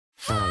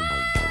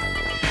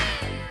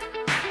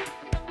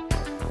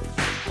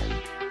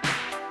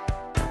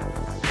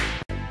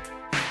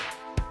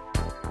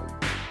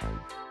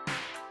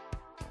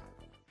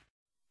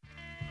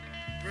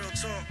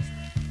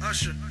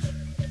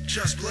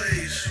Just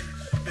Blaze,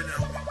 been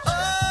helping.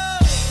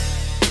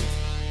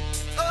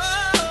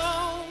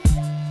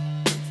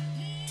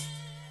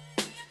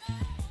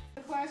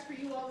 The class for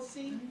you all to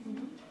see?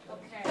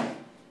 Okay.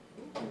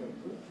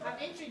 I'm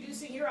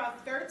introducing, you're our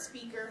third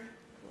speaker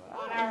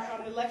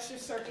on the lecture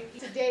circuit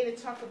today to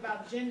talk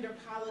about gender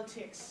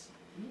politics.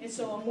 And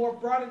so a more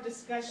broader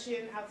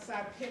discussion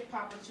outside of hip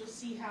hop, but you'll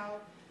see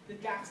how the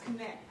dots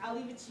connect. I'll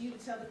leave it to you to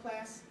tell the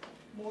class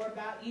more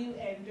about you,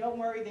 and don't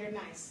worry, they're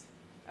nice.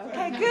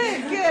 Okay,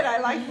 good. I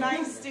like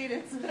nice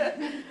students.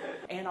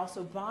 And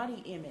also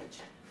body image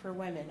for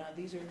women.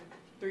 These are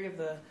 3 of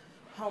the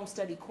home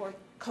study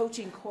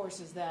coaching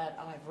courses that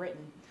I've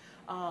written.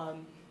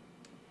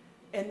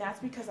 And that's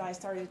because I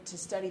started to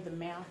study the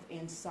math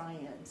and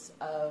science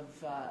of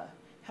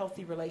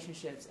healthy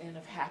relationships and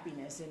of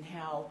happiness and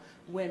how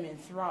women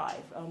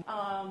thrive.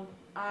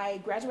 I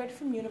graduated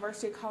from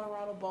University of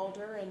Colorado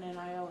Boulder, and then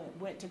I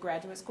went to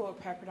graduate school at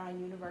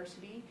Pepperdine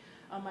University.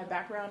 My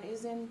background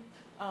is in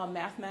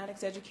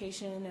mathematics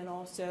education and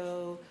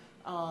also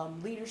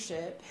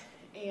leadership,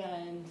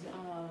 and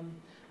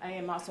I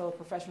am also a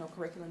professional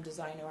curriculum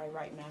designer. I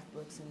write math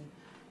books and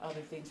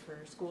other things for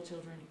school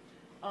children.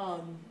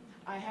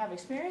 I have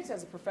experience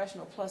as a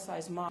professional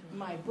plus-size model.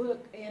 My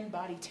book, In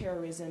Body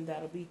Terrorism,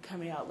 that'll be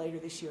coming out later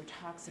this year,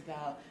 talks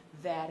about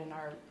that and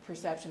our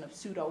perception of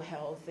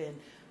pseudo-health and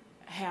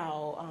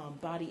how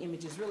body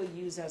image is really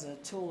used as a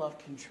tool of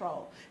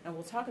control. And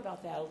we'll talk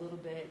about that a little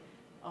bit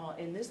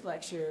in this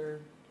lecture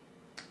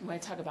when I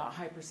talk about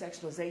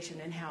hypersexualization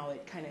and how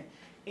it kind of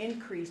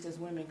increased as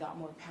women got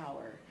more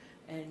power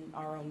and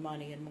our own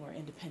money and more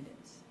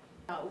independence.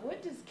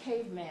 What does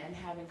caveman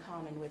have in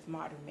common with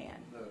modern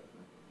man?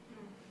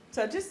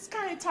 So just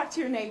kind of talk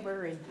to your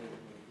neighbor and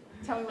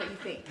tell me what you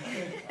think.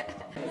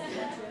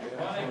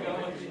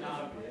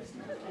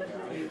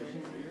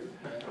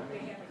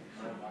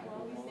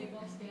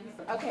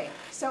 Okay,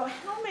 so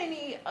how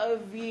many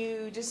of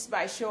you, just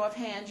by show of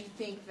hands, you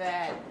think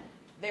that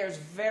there's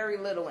very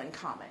little in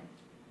common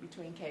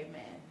between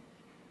caveman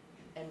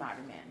and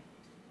modern man?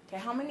 Okay,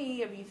 how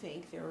many of you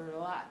think there are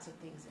lots of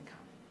things in common?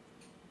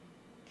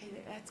 Okay,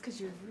 that's because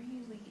you're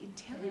really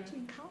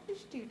intelligent college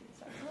students.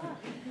 That's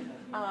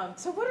a lot.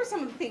 So what are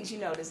some of the things you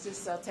noticed?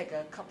 Just take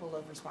a couple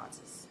of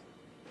responses.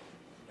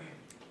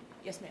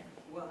 Yes, ma'am.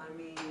 Well, I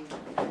mean, there's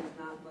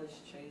not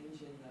much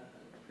change in the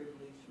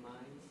privileged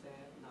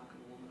mindset,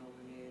 knocking a woman over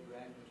the head,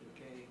 dragging her to the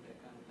cave, that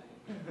kind of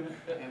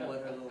thing. And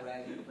what her little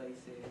raggedy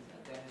place is.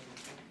 That hasn't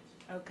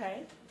changed.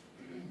 Okay.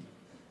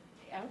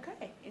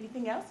 Okay.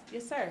 Anything else?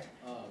 Yes, sir.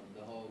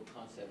 The whole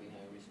concept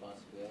behind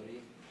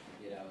responsibility,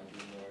 get out and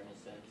do more in a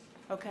sense.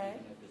 Okay.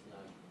 Even if it's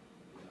not,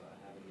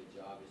 having a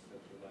job, you're still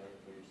providing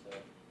for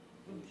yourself,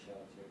 food,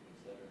 shelter,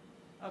 etc.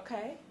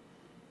 Okay.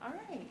 All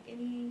right.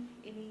 Any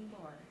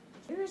more?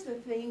 Here's the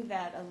thing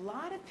that a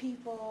lot of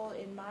people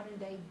in modern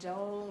day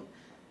don't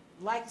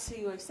like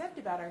to accept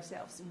about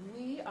ourselves.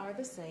 We are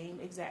the same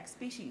exact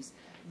species.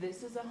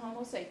 This is a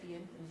Homo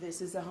sapien.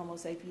 This is a Homo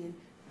sapien.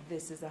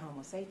 This is a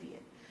Homo sapien.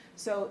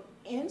 So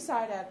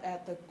inside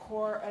at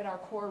our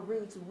core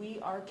roots, we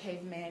are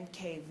caveman,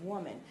 cave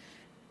woman.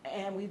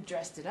 And we've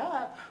dressed it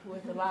up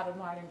with a lot of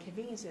modern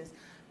conveniences,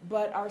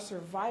 but our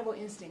survival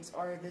instincts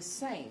are the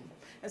same.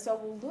 And so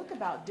we'll look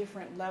about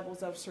different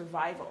levels of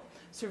survival.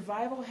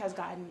 Survival has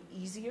gotten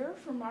easier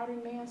for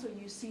modern man, so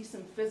you see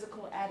some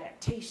physical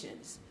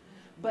adaptations,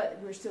 but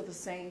we're still the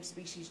same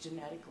species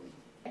genetically.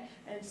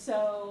 And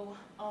so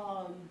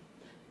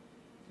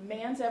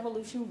man's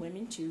evolution,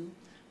 women too,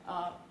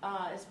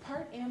 is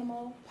part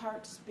animal,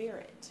 part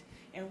spirit.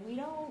 And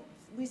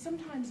we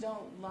sometimes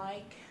don't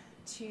like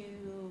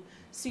to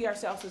see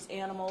ourselves as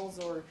animals,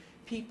 or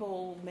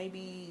people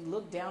maybe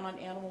look down on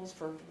animals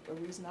for a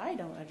reason I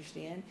don't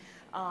understand.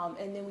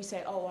 And then we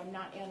say, oh, I'm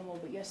not animal,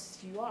 but yes,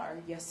 you are.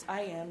 Yes,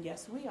 I am.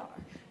 Yes, we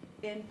are,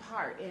 in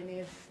part. And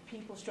if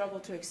people struggle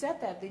to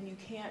accept that, then you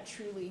can't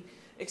truly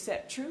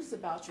accept truths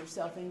about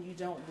yourself and you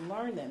don't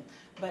learn them.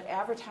 But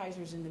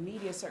advertisers in the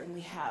media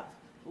certainly have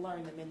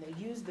learned them, and they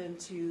use them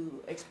to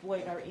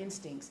exploit our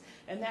instincts.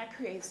 And that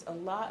creates a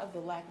lot of the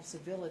lack of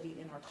civility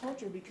in our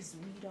culture because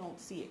we don't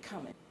see it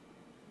coming.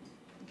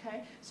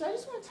 Okay, so I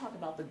just want to talk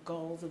about the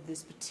goals of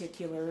this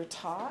particular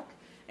talk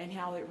and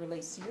how it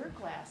relates to your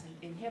class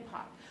in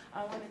hip-hop.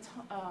 I want to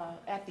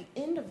at the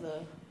end of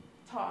the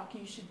talk,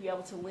 you should be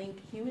able to link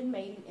human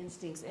mating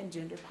instincts and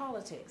gender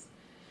politics.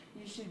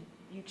 You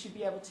should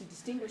be able to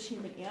distinguish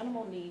human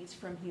animal needs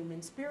from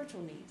human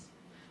spiritual needs.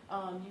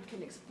 You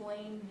can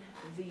explain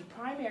the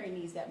primary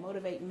needs that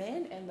motivate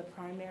men and the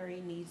primary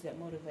needs that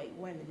motivate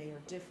women. They are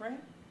different.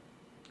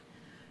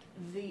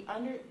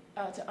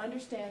 To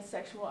understand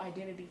sexual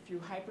identity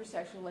through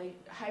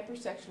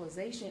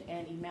hypersexualization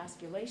and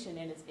emasculation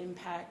and its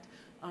impact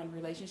on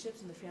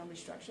relationships and the family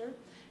structure,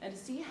 and to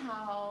see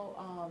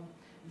how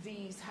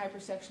these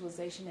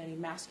hypersexualization and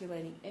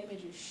emasculating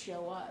images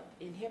show up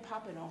in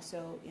hip-hop and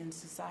also in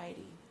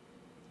society.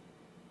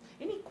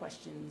 Any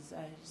questions?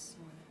 I just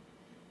want to,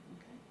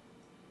 okay.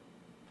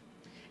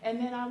 And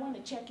then I want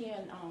to check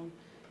in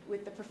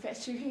with the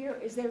professor here.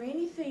 Is there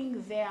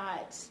anything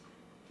that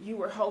you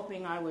were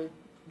hoping I would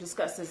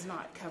discuss is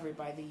not covered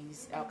by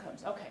these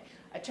outcomes. Okay,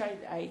 I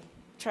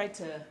tried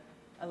to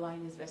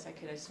align as best I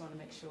could. I just want to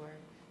make sure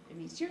it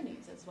meets your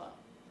needs as well.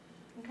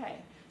 Okay,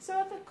 so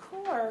at the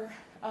core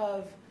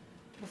of,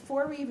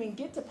 before we even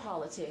get to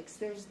politics,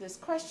 there's this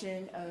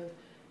question of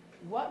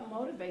what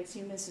motivates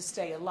humans to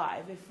stay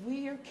alive. If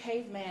we are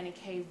caveman and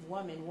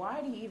cavewoman,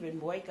 why do you even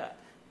wake up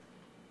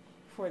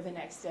for the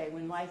next day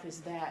when life is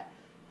that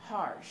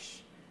harsh?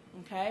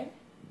 Okay?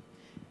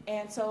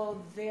 And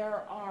so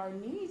there are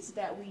needs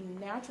that we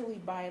naturally,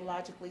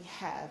 biologically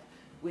have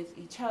with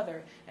each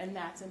other. And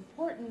that's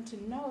important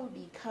to know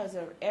because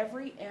of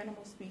every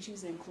animal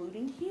species,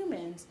 including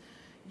humans,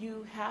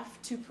 you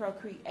have to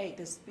procreate.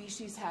 The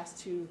species has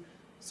to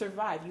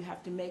survive. You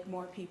have to make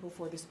more people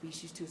for the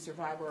species to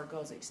survive or it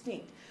goes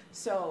extinct.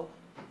 So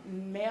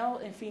male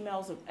and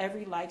females of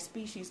every like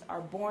species are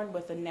born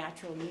with a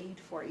natural need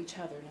for each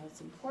other. Now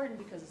it's important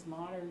because as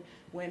modern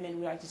women,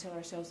 we like to tell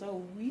ourselves,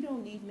 oh, we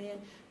don't need men.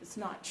 It's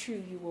not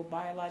true. You will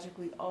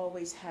biologically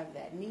always have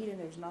that need and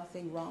there's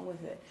nothing wrong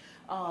with it.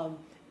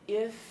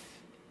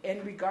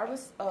 And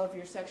regardless of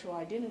your sexual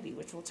identity,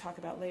 which we'll talk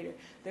about later,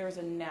 there is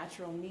a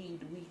natural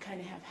need. We kind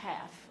of have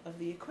half of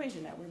the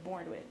equation that we're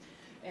born with.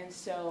 And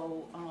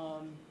so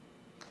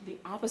the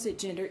opposite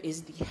gender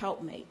is the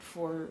helpmate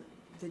for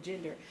the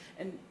gender.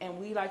 And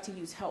we like to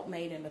use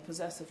helpmate in the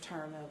possessive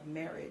term of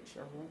marriage,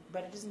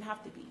 but it doesn't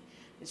have to be.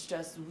 It's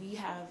just we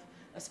have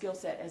a skill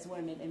set as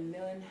women and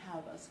men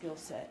have a skill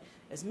set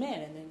as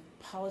men, and then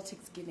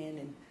politics get in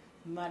and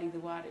muddy the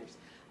waters.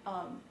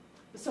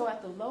 So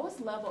at the lowest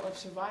level of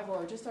survival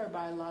are just our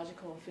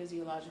biological and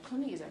physiological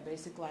needs, our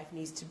basic life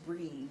needs to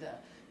breathe,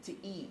 to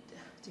eat,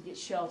 to get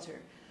shelter,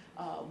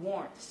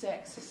 warmth,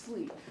 sex,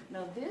 sleep.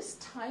 Now this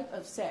type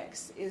of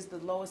sex is the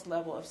lowest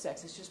level of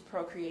sex. It's just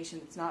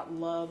procreation. It's not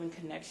love and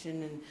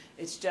connection, and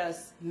it's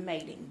just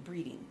mating,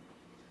 breeding.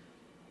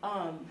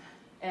 And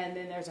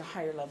then there's a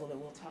higher level that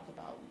we'll talk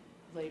about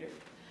later.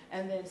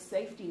 And then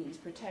safety needs,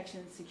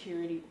 protection,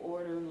 security,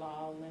 order,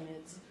 law,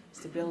 limits,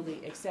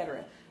 stability,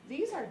 etc.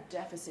 These are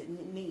deficit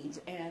needs,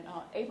 and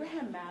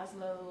Abraham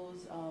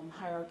Maslow's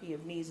hierarchy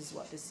of needs is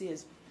what this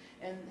is.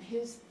 And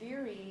his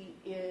theory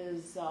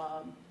is,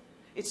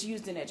 it's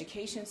used in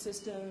education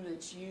system,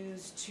 it's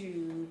used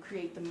to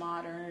create the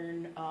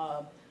modern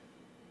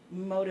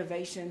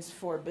motivations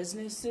for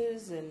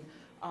businesses and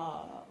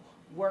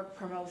work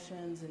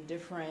promotions and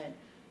different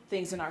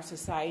things in our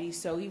society.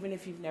 So even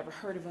if you've never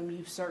heard of him,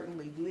 you've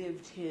certainly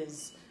lived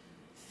his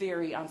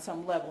theory on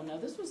some level. Now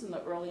this was in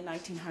the early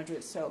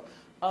 1900s, so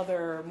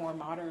other more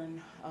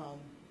modern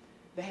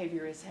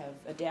behaviorists have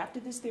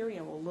adapted this theory,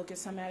 and we'll look at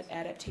some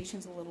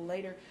adaptations a little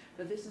later,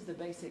 but this is the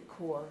basic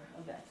core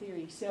of that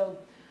theory. So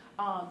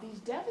these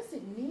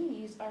deficit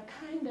needs are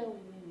kind of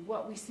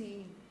what we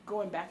see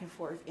going back and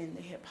forth in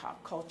the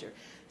hip-hop culture.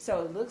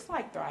 So it looks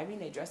like thriving.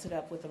 They dress it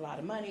up with a lot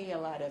of money, a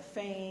lot of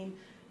fame,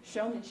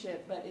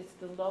 showmanship, but it's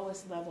the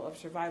lowest level of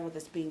survival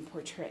that's being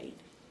portrayed.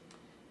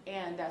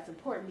 And that's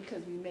important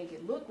because we make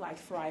it look like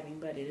thriving,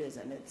 but it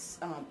isn't. It's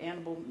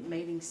animal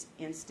mating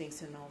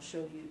instincts, and I'll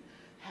show you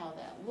how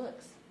that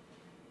looks.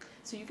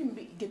 So you can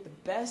get the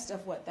best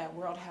of what that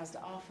world has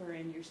to offer,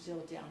 and you're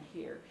still down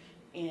here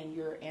in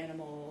your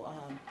animal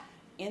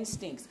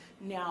instincts.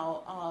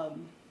 Now,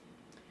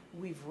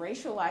 we've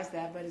racialized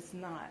that, but it's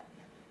not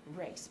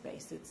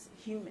race-based. It's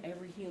human.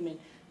 Every human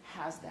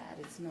has that.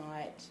 It's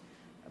not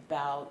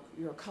about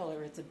your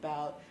color. It's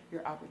about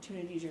your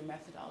opportunities, your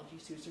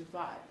methodologies to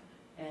survive,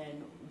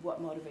 and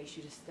what motivates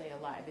you to stay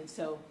alive. And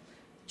so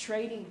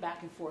trading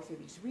back and forth with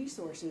these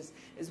resources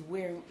is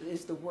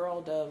the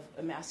world of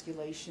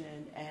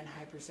emasculation and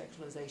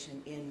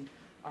hypersexualization in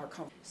our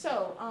country.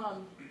 So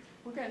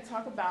we're going to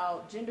talk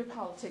about gender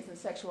politics and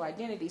sexual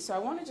identity. So I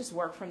want to just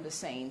work from the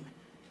same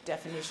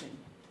definition.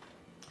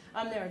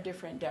 There are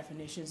different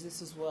definitions.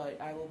 This is what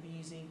I will be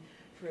using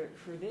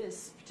for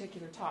this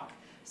particular talk.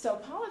 So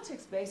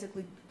politics,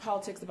 basically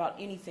politics about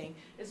anything,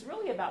 is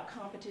really about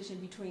competition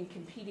between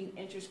competing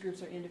interest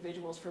groups or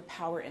individuals for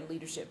power and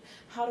leadership.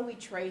 How do we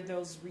trade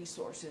those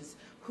resources?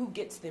 Who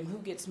gets them? Who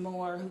gets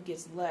more? Who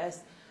gets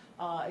less?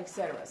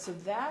 Etc. So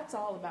that's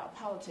all about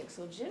politics.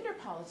 So gender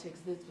politics,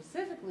 then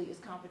specifically, is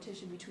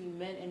competition between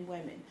men and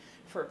women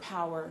for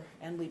power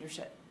and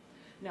leadership.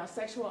 Now,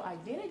 sexual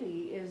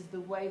identity is the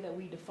way that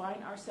we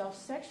define ourselves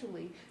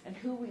sexually and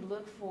who we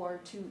look for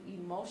to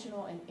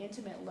emotional and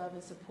intimate love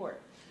and support,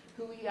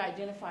 who we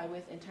identify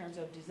with in terms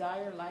of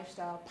desire,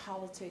 lifestyle,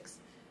 politics,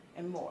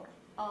 and more.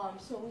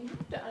 So we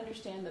have to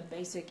understand the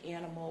basic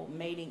animal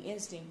mating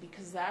instinct,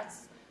 because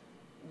that's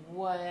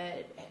what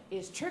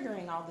is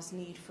triggering all this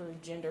need for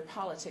gender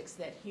politics,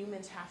 that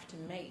humans have to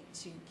mate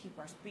to keep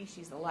our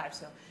species alive.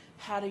 So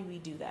how do we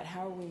do that?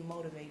 How are we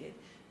motivated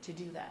to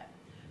do that?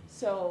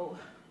 So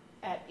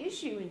at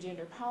issue in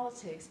gender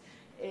politics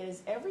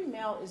is every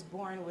male is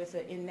born with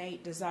an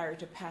innate desire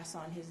to pass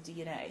on his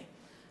DNA.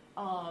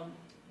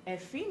 And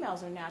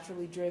females are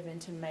naturally driven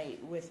to mate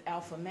with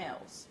alpha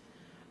males.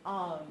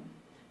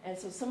 And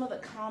so some of the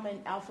common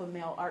alpha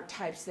male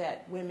archetypes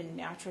that women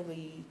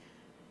naturally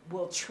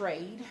will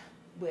trade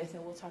with,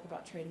 and we'll talk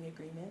about trading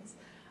agreements.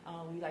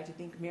 We like to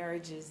think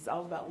marriage is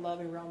all about love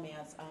and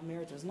romance.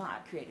 Marriage was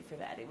not created for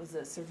that. It was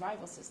a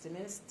survival system,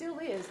 and it still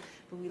is,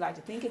 but we like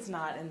to think it's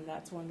not, and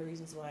that's one of the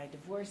reasons why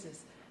divorce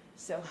is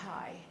so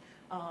high.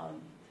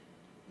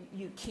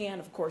 You can,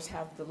 of course,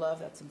 have the love,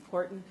 that's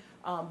important,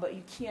 but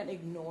you can't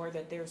ignore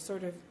that there's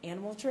sort of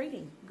animal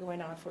trading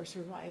going on for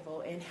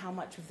survival, and how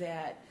much of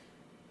that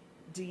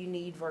do you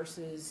need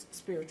versus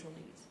spiritual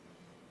needs.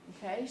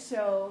 Okay,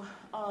 so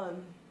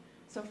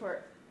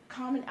for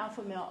common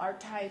alpha male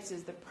archetypes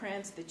is the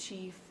prince, the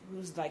chief,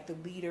 who's like the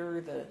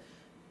leader,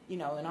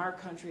 in our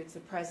country it's the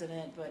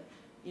president, but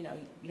you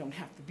don't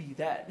have to be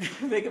that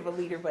big of a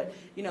leader, but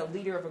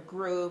leader of a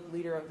group,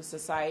 leader of a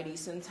society,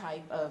 some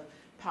type of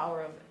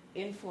power of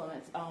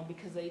influence,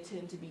 because they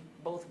tend to be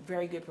both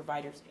very good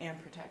providers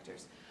and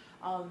protectors.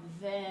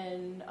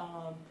 Then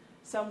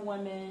some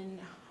women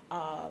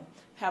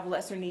have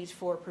lesser needs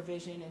for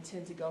provision and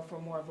tend to go for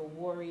more of a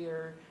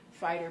warrior,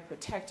 fighter,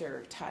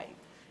 protector type,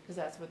 because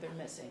that's what they're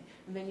missing.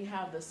 And then you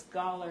have the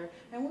scholar,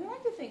 and we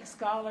like to think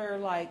scholar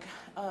like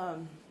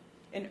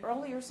in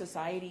earlier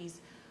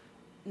societies,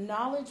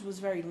 knowledge was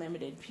very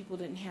limited. People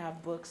didn't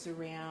have books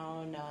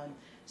around.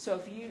 So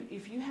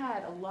if you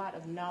had a lot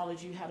of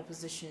knowledge, you had a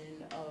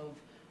position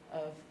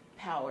of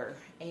power,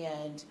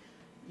 and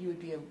you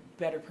would be a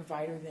better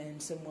provider than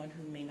someone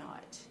who may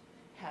not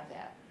have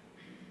that.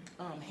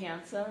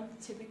 Handsome,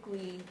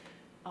 typically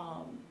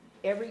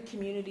every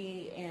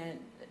community and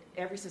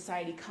every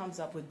society comes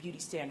up with beauty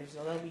standards.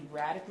 So they'll be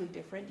radically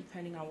different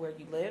depending on where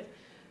you live,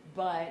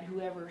 but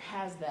whoever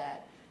has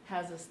that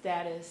has a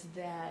status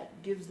that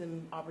gives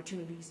them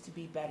opportunities to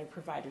be better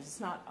providers. It's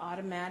not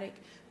automatic,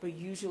 but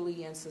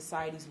usually in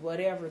societies,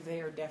 whatever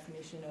their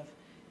definition of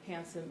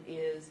handsome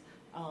is,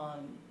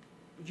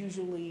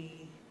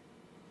 usually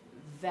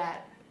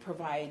that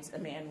provides a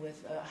man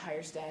with a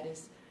higher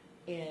status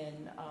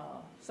in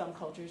some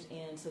cultures,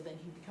 and so then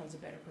he becomes a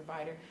better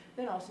provider.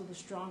 Then also the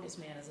strongest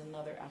man is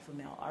another alpha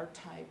male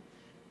archetype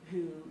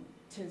who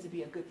tends to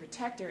be a good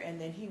protector, and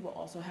then he will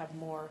also have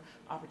more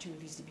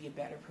opportunities to be a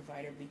better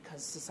provider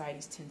because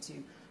societies tend to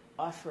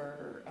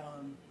offer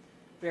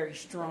very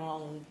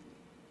strong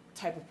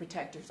type of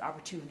protectors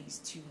opportunities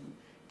to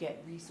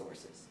get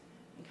resources.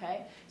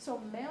 Okay, so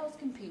males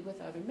compete with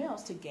other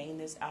males to gain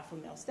this alpha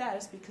male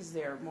status because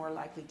they're more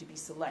likely to be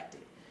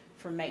selected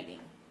for mating.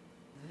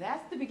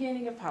 That's the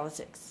beginning of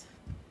politics.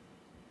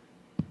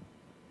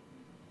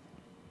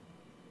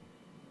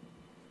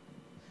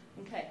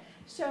 Okay,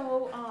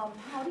 so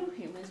how do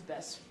humans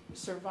best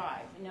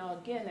survive? Now,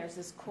 again, there's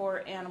this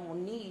core animal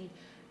need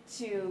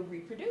to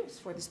reproduce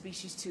for the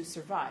species to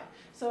survive.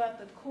 So at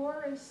the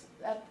core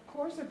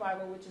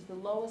survival, which is the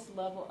lowest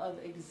level of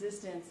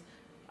existence,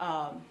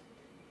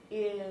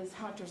 is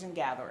hunters and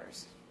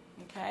gatherers.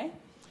 Okay,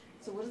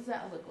 so what does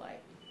that look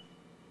like?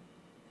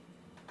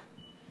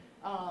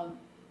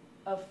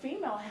 A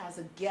female has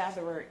a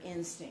gatherer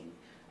instinct.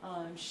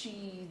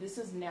 This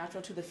is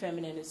natural to the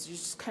feminine. It's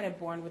just kind of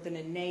born with an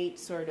innate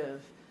sort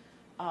of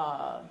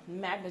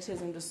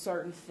magnetism to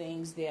certain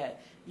things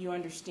that you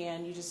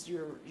understand.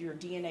 Your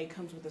DNA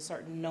comes with a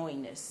certain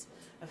knowingness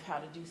of how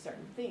to do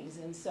certain things.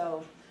 And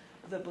so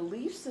the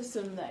belief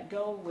system that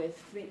go with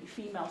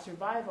female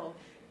survival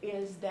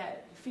is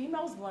that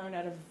females learn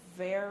at a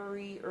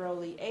very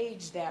early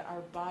age that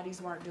our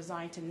bodies weren't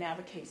designed to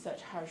navigate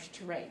such harsh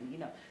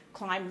terrain,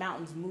 climb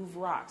mountains, move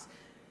rocks.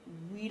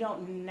 We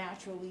don't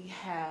naturally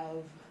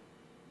have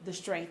the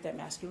strength that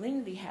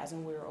masculinity has,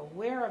 and we're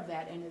aware of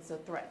that, and it's a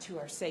threat to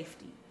our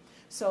safety.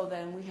 So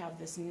then we have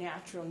this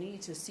natural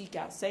need to seek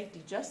out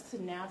safety just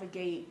to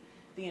navigate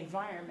the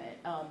environment.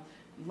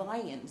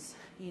 Lions,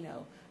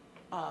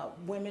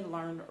 women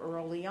learn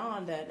early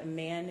on that a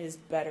man is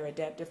better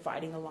adept at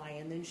fighting a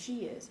lion than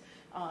she is.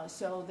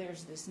 So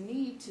there's this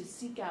need to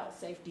seek out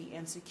safety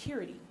and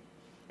security,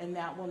 and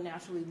that will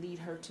naturally lead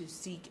her to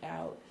seek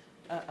out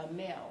a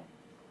male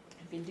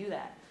who can do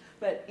that.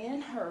 But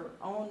in her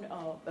own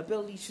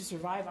ability to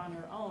survive on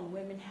her own,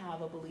 women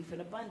have a belief in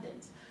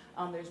abundance.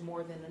 There's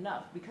more than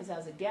enough, because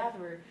as a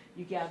gatherer,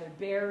 you gather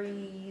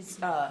berries,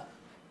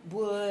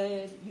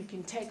 wood. You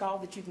can take all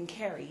that you can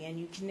carry, and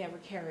you can never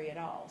carry it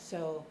all.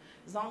 So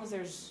as long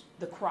as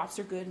the crops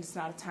are good and it's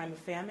not a time of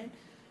famine,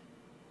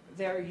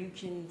 there you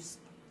can,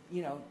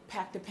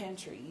 pack the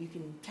pantry. You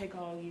can take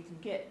all you can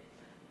get.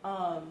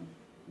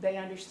 They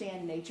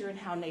understand nature and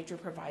how nature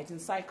provides in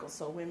cycles.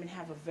 So women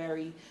have a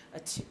very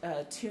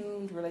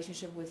attuned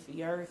relationship with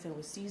the earth and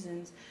with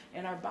seasons,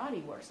 and our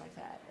body works like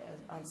that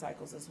on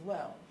cycles as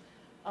well.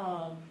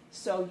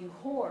 So you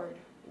hoard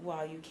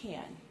while you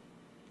can,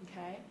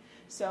 okay?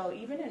 So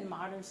even in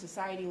modern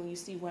society, when you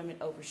see women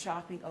over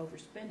shopping,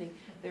 overspending,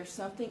 there's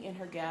something in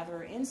her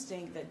gatherer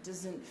instinct that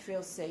doesn't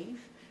feel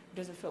safe,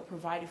 doesn't feel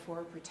provided for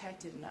or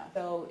protected enough.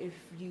 So if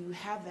you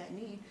have that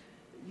need,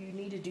 you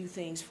need to do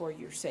things for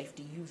your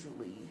safety,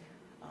 usually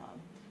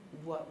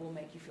what will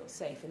make you feel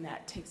safe, and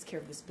that takes care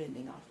of the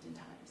spending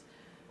oftentimes,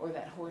 or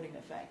that hoarding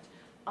effect.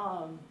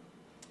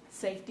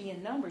 Safety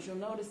in numbers. You'll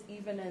notice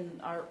even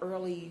in our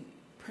early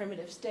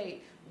primitive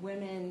state,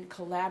 women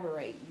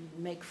collaborate,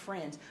 make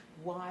friends.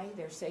 Why?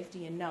 There's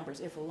safety in numbers.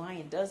 If a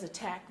lion does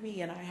attack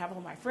me and I have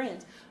all my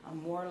friends,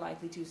 I'm more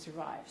likely to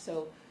survive.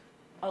 So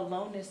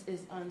aloneness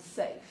is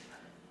unsafe.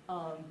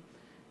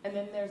 And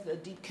then there's the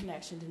deep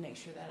connection to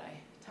nature that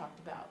I talked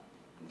about.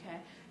 Okay,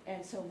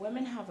 and so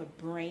women have a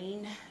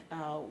brain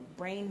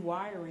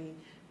wiring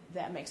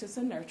that makes us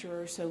a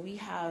nurturer. So we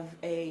have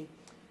a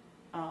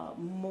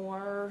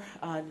more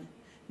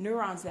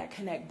neurons that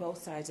connect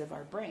both sides of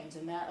our brains,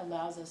 and that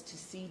allows us to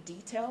see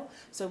detail.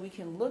 So we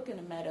can look in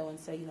a meadow and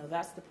say,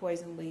 that's the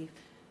poison leaf,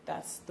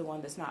 that's the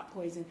one that's not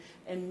poison.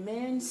 And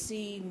men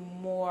see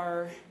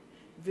more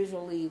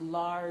visually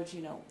large,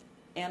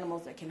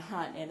 animals that can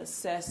hunt and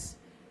assess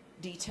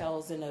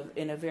details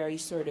in a very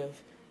sort of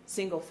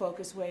single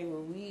focus way,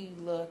 where we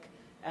look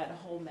at a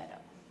whole meadow,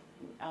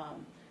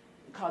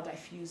 called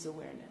diffuse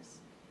awareness.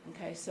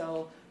 Okay,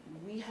 so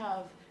we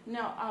have,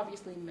 now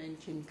obviously men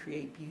can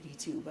create beauty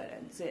too, but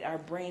our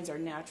brains are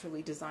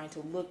naturally designed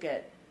to look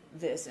at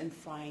this and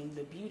find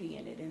the beauty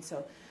in it. And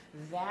so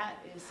that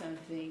is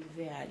something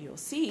that you'll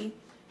see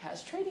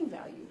has trading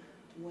value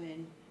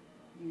when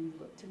you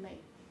look to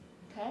mate.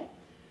 Okay,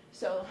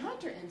 so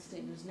hunter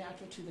instinct is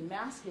natural to the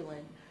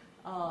masculine.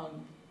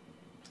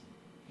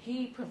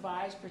 He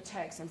provides,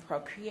 protects, and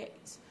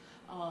procreates.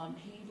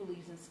 He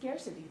believes in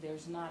scarcity.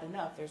 There's not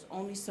enough. There's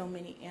only so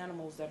many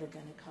animals that are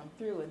going to come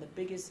through, and the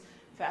biggest,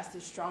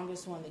 fastest,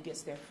 strongest one that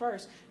gets there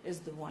first is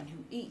the one who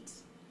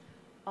eats.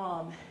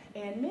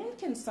 And men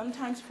can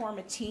sometimes form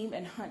a team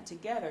and hunt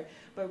together,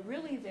 but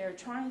really they're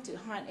trying to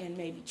hunt and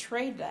maybe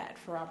trade that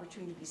for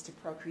opportunities to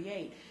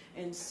procreate.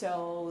 And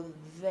so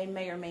they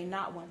may or may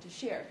not want to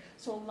share.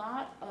 So a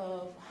lot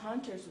of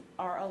hunters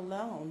are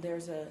alone.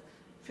 There's a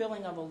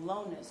feeling of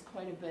aloneness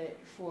quite a bit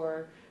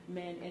for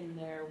men in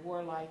their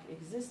warlike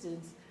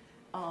existence,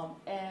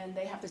 and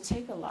they have to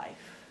take a life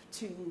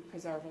to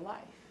preserve a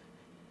life.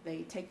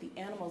 They take the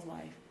animal's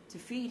life to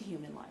feed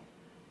human life.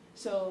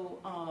 So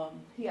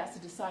he has to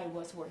decide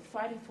what's worth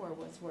fighting for,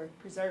 what's worth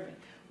preserving.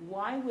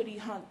 Why would he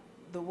hunt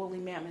the woolly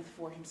mammoth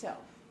for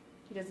himself?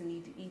 He doesn't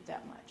need to eat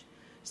that much.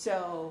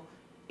 So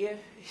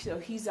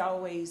he's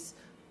always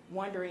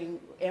wondering,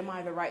 am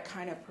I the right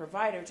kind of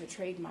provider to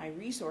trade my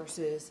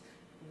resources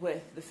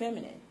with the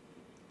feminine?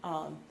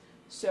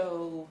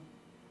 So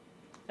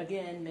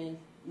again,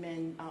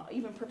 men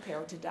even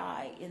prepare to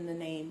die in the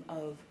name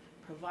of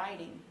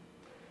providing.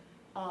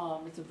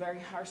 It's a very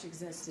harsh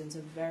existence,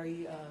 a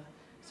very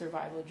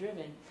survival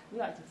driven. We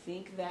like to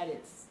think that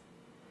it's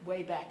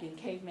way back in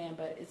caveman,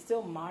 but it's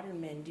still modern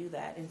men do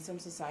that. In some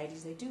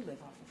societies, they do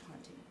live off of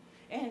hunting,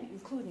 and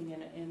including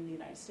in the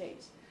United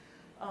States.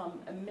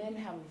 Men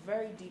have a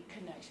very deep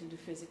connection to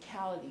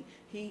physicality.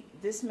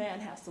 This man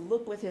has to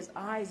look with his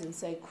eyes and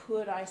say,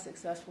 could I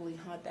successfully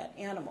hunt that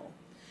animal?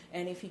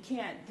 And if he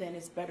can't, then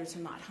it's better to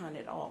not hunt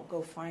at all.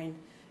 Go find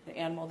the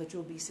animal that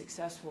you'll be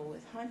successful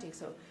with hunting.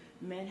 So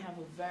men have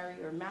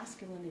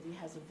masculinity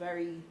has a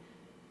very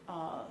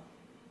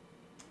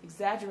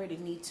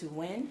exaggerated need to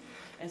win.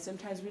 And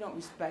sometimes we don't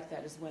respect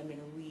that as women,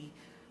 or we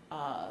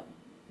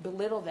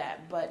belittle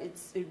that. But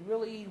it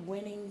really,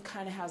 winning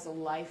kind of has a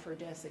life or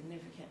death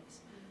significance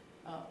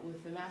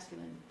with the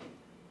masculine.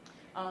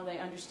 They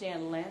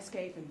understand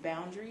landscape and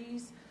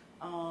boundaries.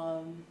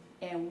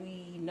 And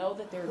we know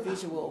that they're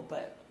visual,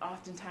 but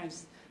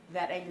oftentimes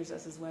that angers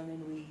us as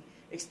women. We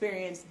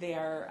experience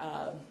their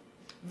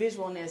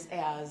visualness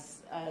as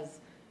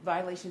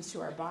violations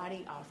to our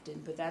body often,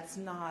 but that's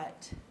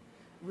not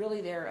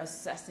really their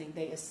assessing.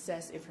 They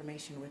assess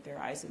information with their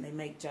eyes, and they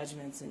make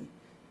judgments and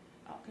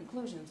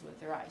conclusions with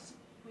their eyes.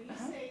 When you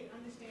say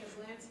understands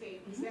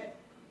landscape, is that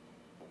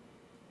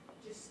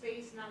just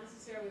space, not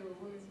necessarily with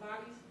women's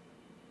bodies?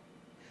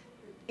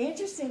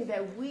 Interesting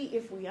that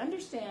if we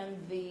understand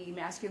the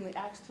masculine,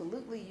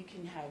 absolutely you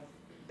can have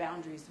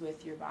boundaries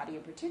with your body,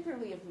 and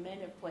particularly if men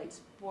have played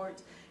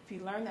sports. If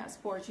you learn that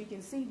sport, you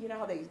can see,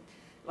 how they,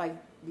 like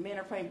men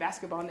are playing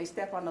basketball and they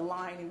step on the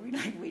line, and we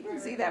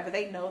didn't see that, but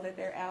they know that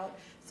they're out.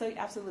 So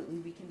absolutely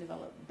we can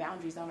develop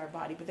boundaries on our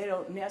body, but they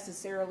don't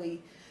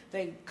necessarily,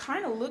 they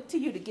kind of look to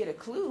you to get a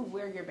clue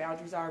where your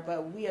boundaries are,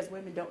 but we as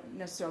women don't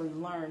necessarily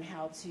learn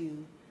how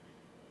to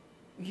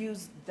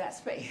use that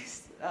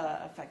space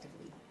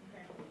effectively.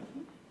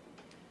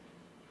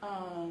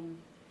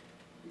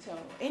 So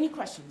any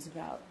questions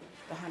about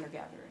the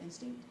hunter-gatherer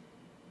instinct?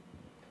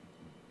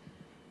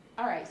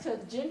 All right, so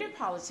the gender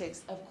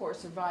politics, of course,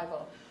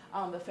 survival.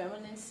 The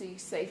feminine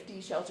seeks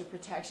safety, shelter,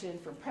 protection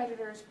from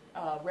predators,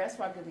 rest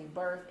while giving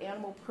birth,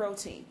 animal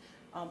protein.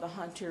 The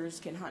hunters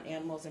can hunt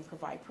animals and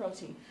provide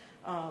protein.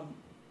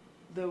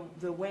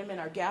 The women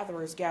are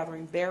gatherers,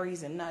 gathering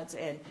berries and nuts,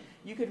 and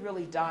you could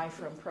really die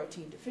from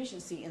protein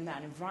deficiency in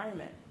that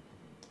environment.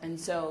 And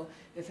so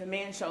if a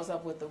man shows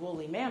up with the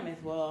woolly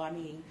mammoth, well, I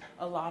mean,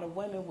 a lot of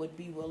women would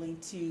be willing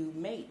to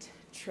mate,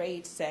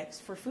 trade sex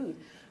for food.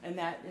 And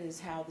that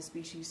is how the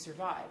species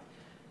survive.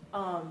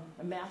 A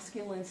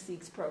masculine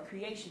seeks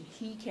procreation.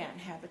 He can't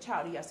have a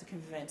child. He has to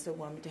convince a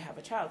woman to have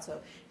a child. So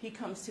he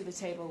comes to the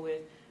table with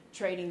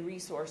trading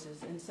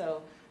resources. And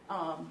so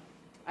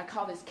I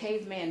call this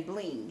caveman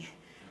bling.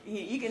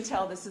 You can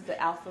tell this is the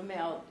alpha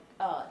male.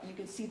 You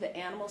can see the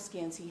animal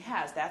skins he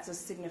has. That's a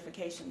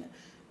signification.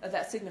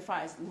 That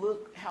signifies,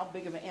 look how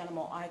big of an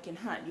animal I can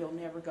hunt. You'll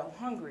never go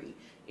hungry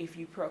if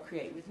you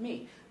procreate with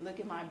me. Look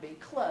at my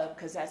big club,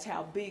 because that's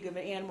how big of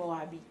an animal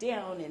I beat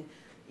down. And,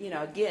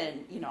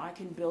 again, I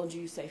can build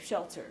you safe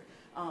shelter.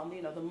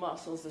 The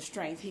muscles, the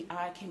strength.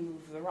 I can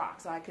move the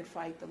rocks. I could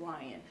fight the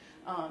lion.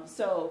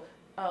 So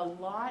a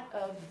lot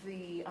of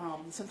the,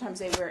 sometimes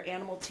they wear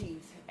animal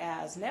teeth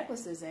as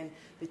necklaces, and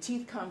the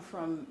teeth come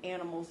from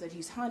animals that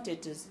he's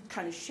hunted to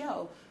kind of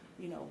show,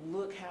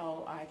 look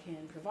how I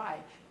can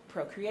provide.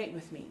 Procreate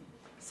with me.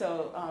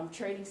 So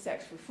trading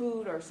sex for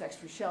food or sex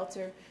for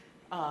shelter,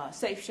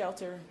 safe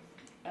shelter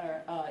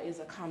is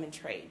a common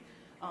trade.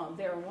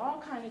 There are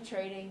all kind of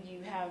trading.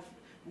 You have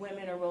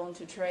women are willing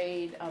to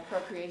trade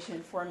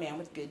procreation for a man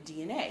with good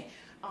DNA.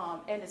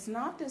 And it's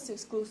not this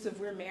exclusive,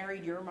 we're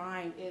married, you're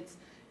mine. It's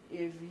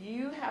if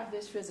you have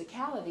this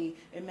physicality,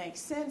 it makes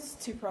sense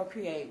to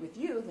procreate with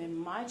you, then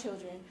my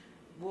children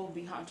will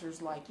be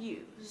hunters like you.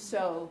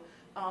 So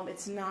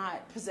it's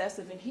not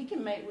possessive, and he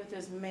can mate with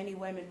as many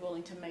women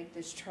willing to make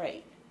this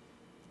trade.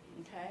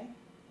 Okay?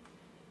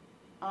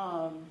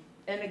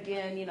 And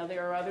again,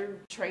 there are other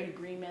trade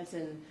agreements,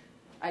 and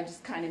I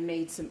just kind of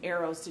made some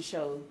arrows to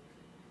show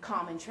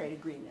common trade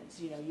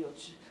agreements.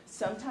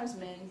 Sometimes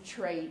men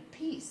trade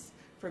peace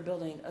for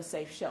building a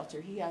safe shelter.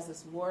 He has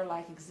this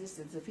warlike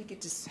existence. If he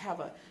could just have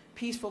a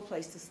peaceful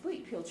place to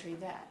sleep, he'll trade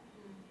that.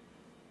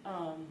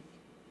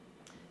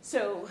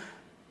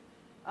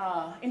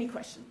 Any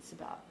questions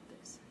about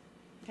this?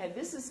 Okay,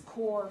 this is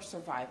core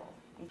survival.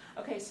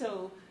 Okay,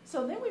 so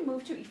then we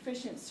move to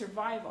efficient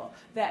survival.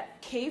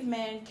 That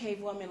caveman,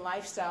 cavewoman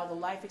lifestyle, the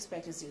life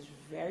expectancy is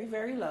very,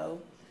 very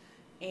low,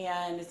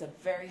 and it's a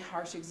very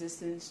harsh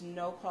existence,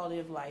 no quality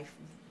of life,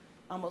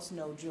 almost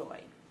no joy.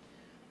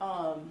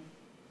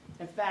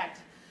 In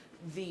fact,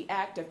 the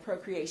act of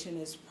procreation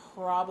is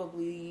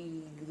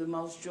probably the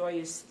most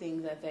joyous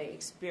thing that they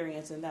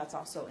experience, and that's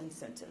also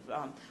incentive.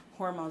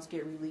 Hormones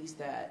get released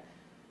that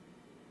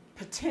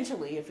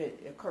potentially, if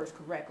it occurs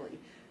correctly,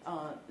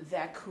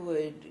 that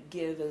could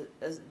give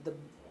the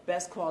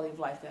best quality of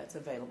life that's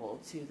available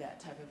to that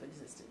type of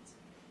existence.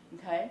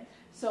 Okay?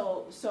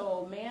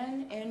 So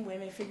men and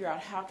women figure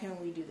out, how can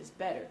we do this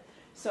better?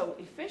 So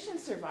efficient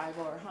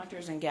survival are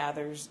hunters and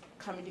gatherers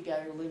coming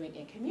together, living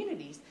in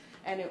communities.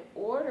 And in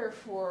order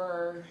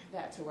for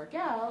that to work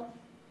out,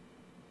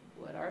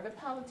 what are the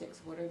politics?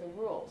 What are the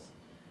rules?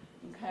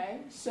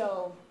 Okay?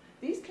 So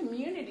these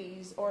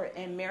communities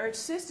and marriage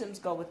systems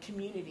go with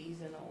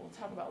communities, and we'll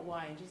talk about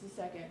why in just a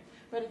second.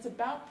 But it's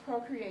about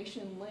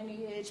procreation,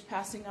 lineage,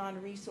 passing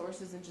on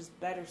resources, and just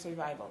better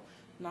survival.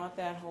 Not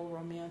that whole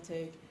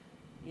romantic,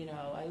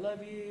 I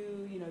love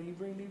you, you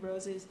bring me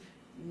roses.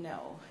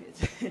 No.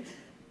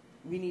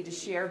 We need to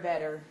share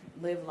better,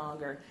 live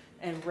longer,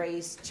 and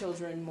raise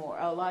children more.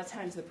 A lot of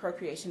times the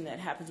procreation that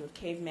happens with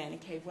cavemen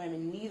and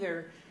cavewomen,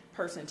 neither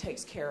person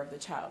takes care of the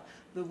child.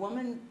 The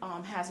woman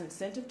has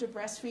incentive to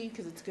breastfeed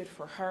because it's good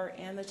for her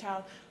and the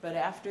child, but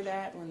after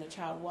that, when the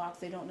child walks,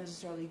 they don't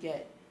necessarily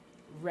get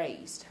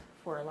raised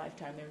for a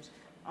lifetime. They're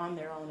on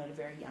their own at a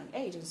very young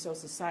age, and so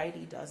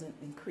society doesn't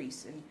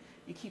increase, and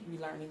you keep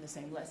relearning the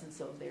same lessons,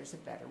 so there's a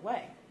better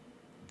way.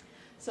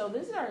 So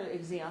these are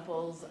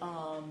examples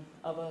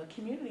of a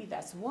community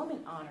that's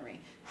woman honoring.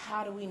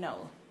 How do we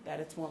know that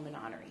it's woman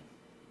honoring?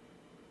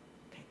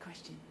 Okay,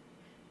 question.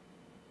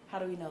 How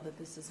do we know that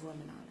this is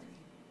woman honoring?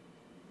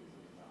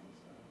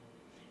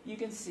 You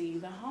can see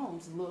the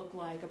homes look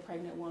like a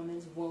pregnant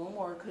woman's womb,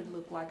 or it could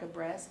look like a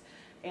breast,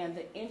 and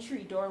the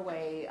entry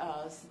doorway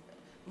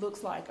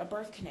looks like a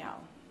birth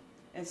canal.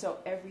 And so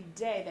every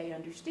day they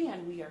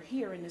understand we are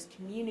here in this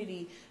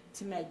community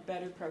to make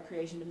better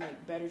procreation, to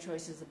make better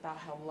choices about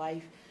how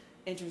life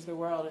enters the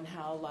world and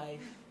how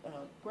life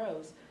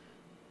grows.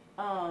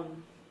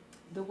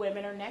 The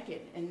women are naked,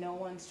 and no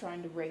one's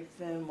trying to rape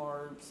them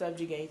or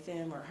subjugate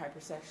them or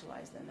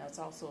hypersexualize them. That's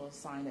also a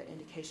sign, an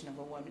indication of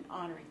a woman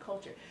honoring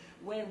culture.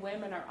 When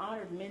women are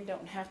honored, men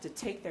don't have to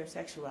take their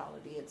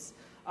sexuality. It's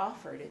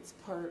offered. It's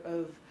part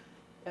of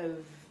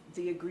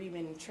the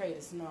agreement and trade.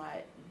 It's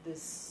not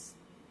this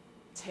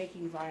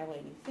taking,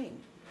 violating thing.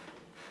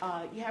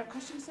 You have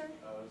questions, sir?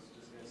 I was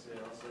just going to say,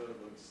 also,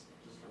 it looks,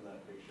 just from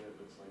that picture, it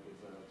looks like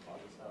it's a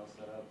plaza-style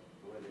setup,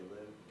 the way they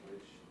live,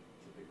 which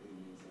typically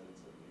means that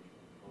it's a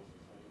patriarchal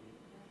society.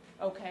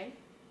 Okay.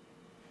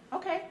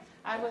 Okay.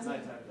 I wasn't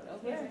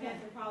aware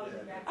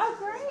of that. Oh,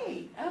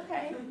 great.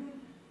 Okay.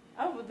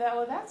 Oh,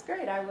 well, that's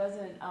great. I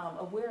wasn't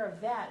aware of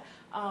that.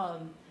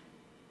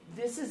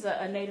 This is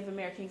a Native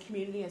American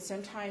community, and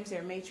sometimes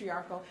they're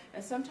matriarchal,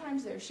 and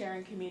sometimes they're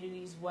sharing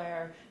communities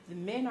where the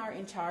men are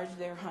in charge,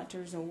 they're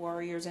hunters and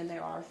warriors, and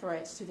there are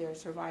threats to their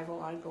survival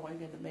ongoing,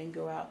 and the men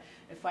go out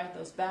and fight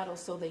those battles,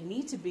 so they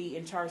need to be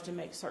in charge to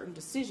make certain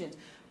decisions,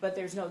 but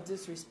there's no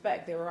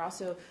disrespect. There are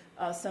also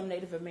some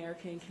Native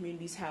American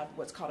communities have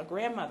what's called a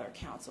grandmother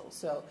council,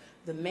 so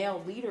the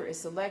male leader is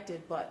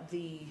selected, but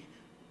the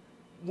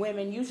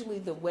women, usually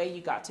the way you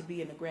got to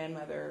be in the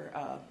grandmother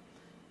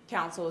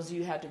council is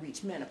you had to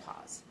reach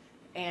menopause.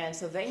 And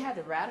so they had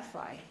to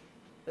ratify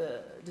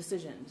the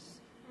decisions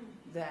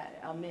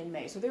that men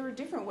made. So there were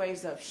different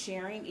ways of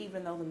sharing,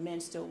 even though the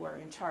men still were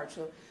in charge.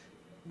 So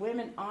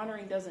women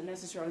honoring doesn't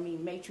necessarily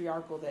mean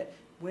matriarchal, that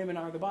women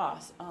are the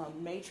boss.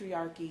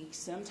 Matriarchy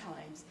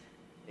sometimes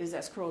is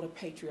as cruel to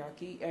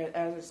patriarchy,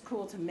 as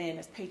cruel to men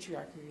as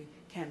patriarchy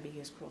can be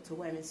as cruel to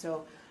women.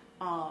 So,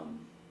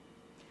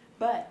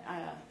 but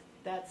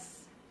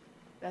that's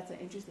an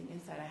interesting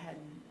insight I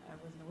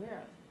wasn't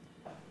aware of.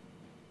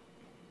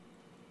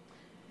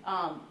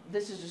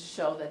 This is just to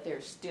show that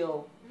there's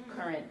still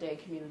current day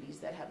communities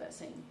that have that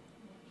same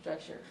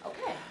structure.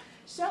 Okay,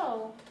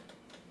 so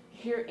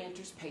here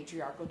enters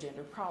patriarchal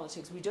gender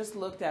politics. We just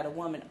looked at a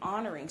woman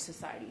honoring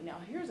society. Now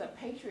here's a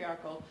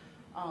patriarchal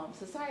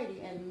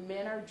society, and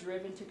men are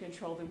driven to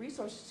control the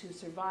resources to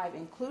survive,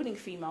 including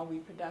female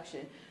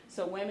reproduction.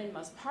 So women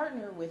must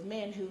partner with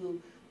men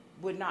who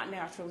would not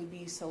naturally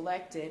be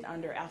selected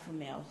under alpha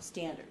male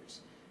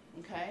standards.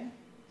 Okay,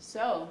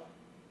 so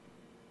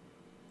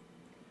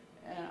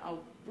I'll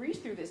breeze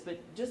through this, but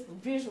just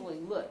visually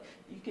look.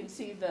 You can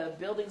see the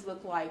buildings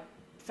look like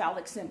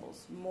phallic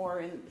symbols, more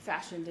in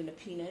fashion than a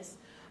penis.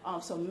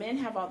 So men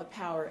have all the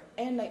power,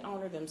 and they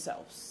honor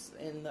themselves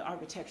in the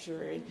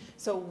architecture. And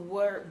so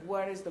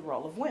what is the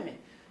role of women?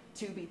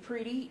 To be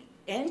pretty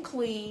and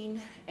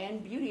clean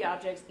and beauty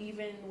objects,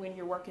 even when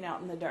you're working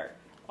out in the dirt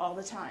all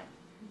the time.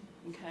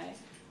 Okay?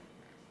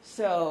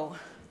 So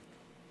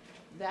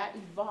that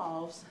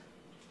evolves.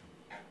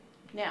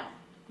 Now,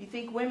 you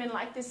think women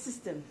like this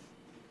system?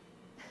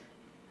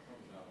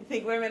 You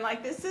think women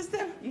like this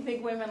system? You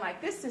think women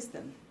like this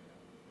system?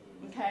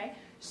 Okay?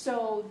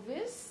 So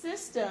this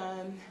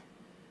system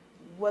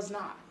was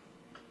not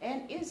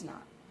and is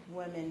not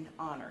women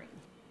honoring.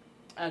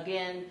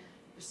 Again,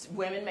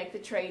 women make the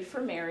trade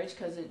for marriage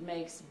because it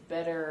makes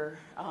better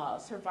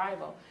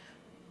survival.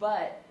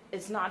 But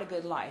it's not a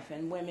good life,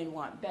 and women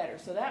want better.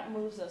 So that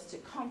moves us to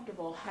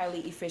comfortable,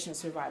 highly efficient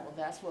survival.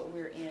 That's what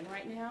we're in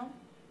right now.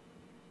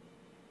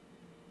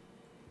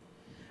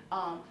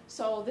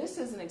 So this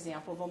is an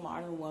example of a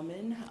modern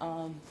woman.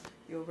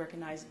 You'll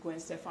recognize Gwen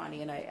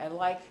Stefani, and I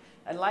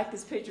like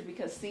this picture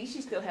because, see,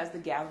 she still has the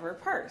gatherer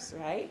purse,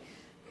 right?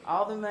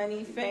 All the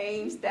money,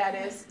 fame,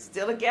 status,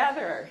 still a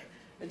gatherer.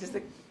 Just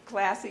a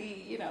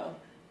classy,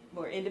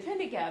 more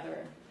independent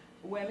gatherer.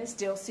 Women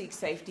still seek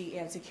safety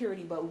and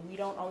security, but we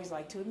don't always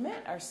like to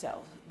admit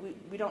ourselves.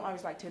 We don't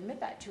always like to admit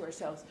that to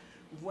ourselves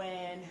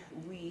when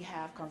we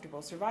have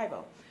comfortable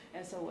survival.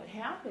 And so what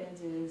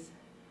happens is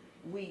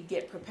we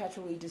get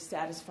perpetually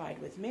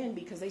dissatisfied with men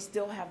because they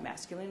still have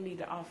masculinity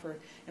to offer,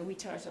 and we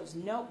tell ourselves,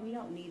 nope, we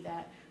don't need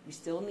that. We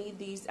still need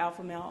these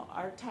alpha male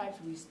archetypes.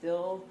 We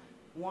still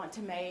want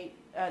to mate.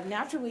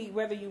 Naturally,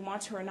 whether you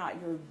want to or not,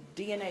 your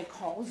DNA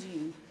calls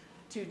you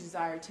to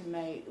desire to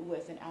mate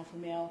with an alpha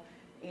male,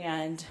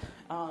 and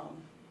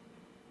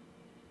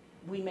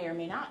we may or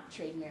may not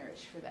trade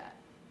marriage for that.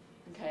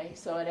 Okay,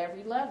 so at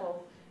every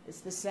level,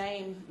 it's the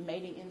same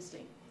mating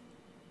instinct.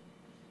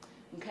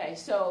 Okay,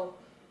 so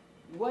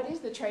what is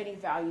the trading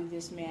value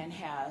this man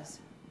has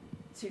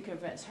to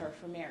convince her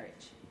for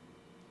marriage?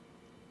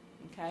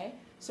 Okay,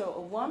 so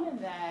a woman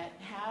that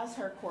has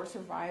her core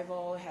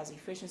survival, has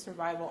efficient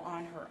survival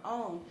on her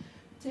own,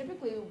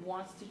 typically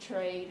wants to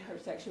trade her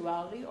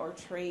sexuality or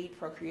trade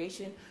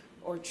procreation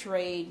or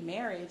trade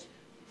marriage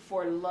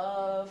for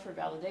love, for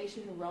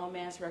validation,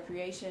 romance,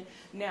 recreation.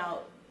 Now,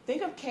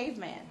 think of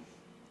caveman.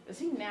 Does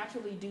he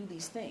naturally do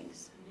these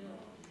things?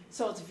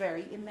 So it's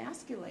very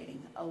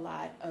emasculating, a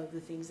lot of the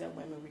things that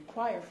women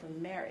require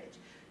from marriage.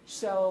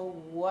 So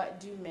what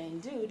do men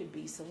do to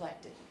be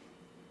selected?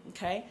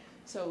 Okay,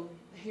 so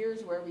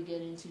here's where we get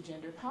into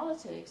gender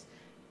politics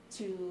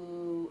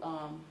to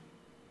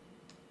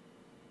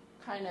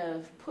kind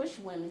of push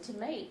women to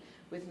mate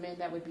with men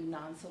that would be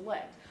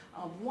non-select.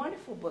 A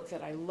wonderful book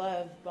that I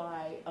love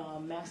by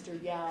Master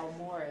Yao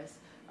Morris,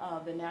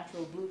 The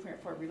Natural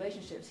Blueprint for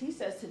Relationships. He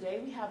says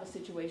today we have a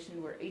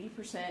situation where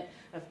 80%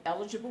 of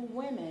eligible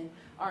women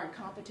are in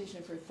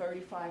competition for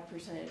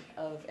 35%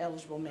 of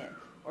eligible men,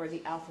 or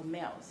the alpha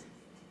males.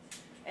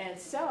 And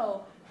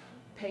so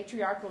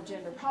patriarchal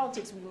gender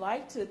politics, we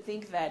like to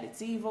think that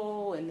it's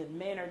evil and that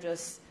men are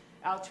just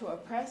out to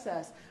oppress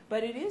us,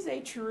 but it is a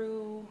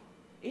true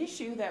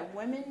issue that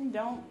women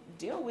don't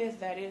deal with.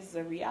 That is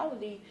the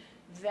reality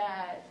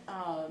that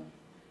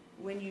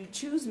when you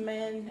choose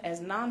men as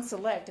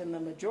non-select, and the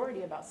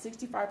majority, about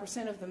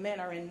 65% of the men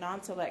are in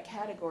non-select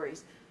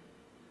categories,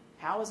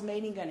 how is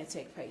mating going to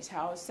take place?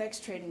 How is sex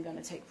trading going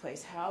to take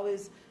place? How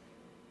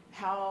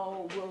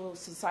will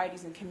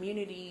societies and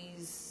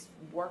communities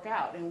work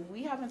out? And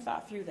we haven't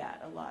thought through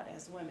that a lot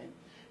as women.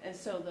 And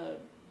so the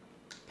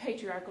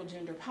patriarchal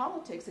gender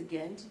politics,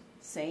 again,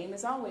 same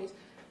as always,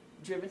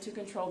 driven to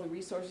control the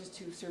resources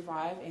to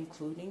survive,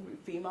 including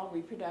female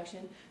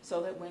reproduction, so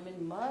that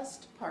women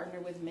must partner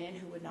with men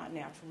who would not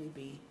naturally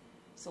be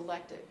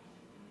selected.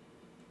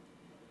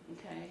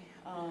 Okay,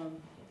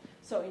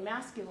 so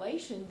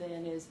emasculation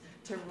then is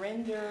to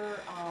render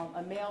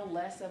a male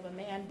less of a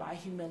man by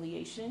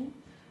humiliation,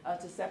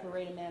 to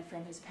separate a man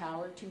from his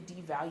power, to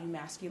devalue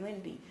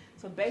masculinity.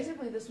 So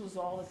basically this was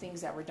all the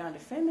things that were done to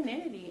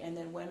femininity, and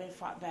then women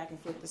fought back and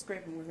flipped the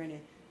script, and we're going to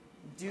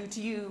do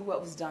to you what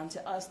was done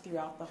to us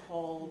throughout the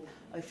whole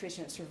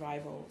efficient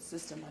survival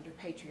system under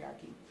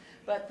patriarchy.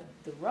 But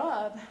the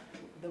rub,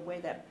 the way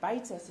that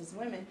bites us as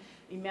women,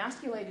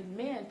 emasculated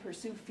men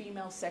pursue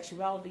female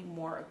sexuality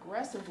more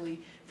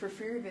aggressively for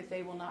fear that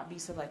they will not be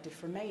selected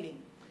for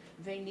mating.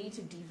 They need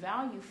to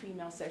devalue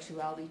female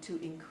sexuality to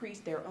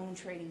increase their own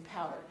trading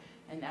power.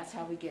 And that's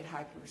how we get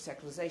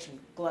hypersexualization.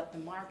 Glut the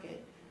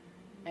market,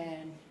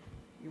 and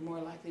you're more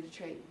likely to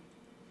trade.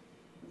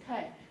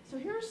 Okay, so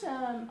here are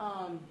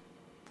some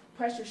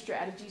pressure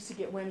strategies to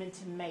get women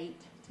to mate,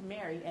 to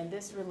marry, and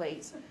this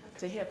relates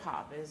to hip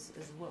hop is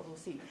what we'll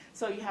see.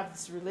 So you have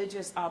this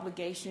religious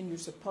obligation, you're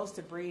supposed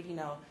to breed, you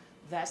know,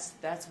 that's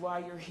why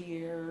you're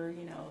here,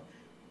 you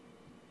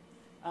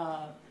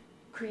know,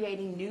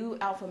 creating new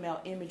alpha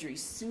male imagery,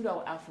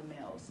 pseudo alpha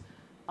males.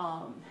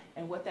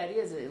 And what that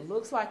is, it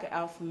looks like an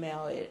alpha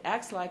male, it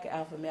acts like an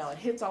alpha male, it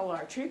hits all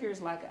our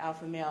triggers like an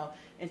alpha male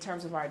in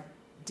terms of our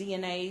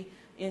DNA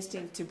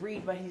instinct to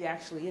breed, but he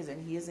actually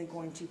isn't. He isn't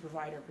going to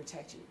provide or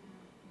protect you.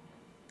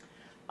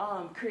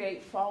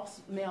 Create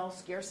false male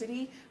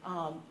scarcity.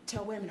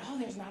 Tell women, oh,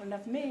 there's not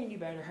enough men, you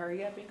better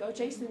hurry up and go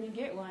chase them and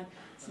get one.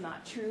 It's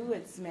not true.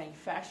 It's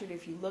manufactured.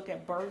 If you look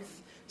at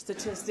birth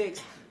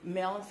statistics,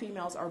 male and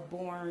females are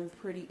born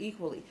pretty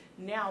equally.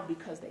 Now,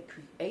 because they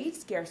create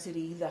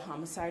scarcity, the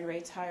homicide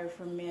rate's higher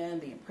for men,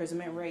 the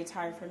imprisonment rate's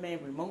higher for men,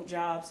 remote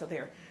jobs, so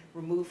they're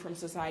removed from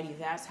society,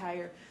 that's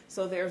higher.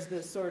 So there's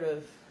this sort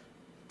of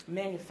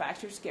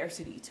manufactured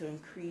scarcity to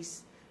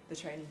increase the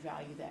trading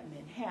value that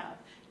men have.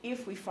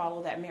 If we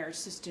follow that marriage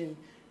system,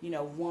 you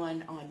know,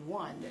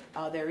 one-on-one,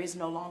 there is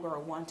no longer a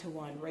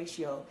one-to-one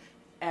ratio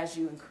as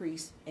you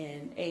increase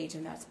in age,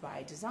 and that's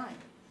by design.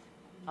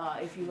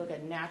 If you look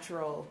at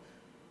natural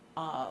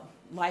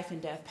life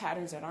and death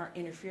patterns that aren't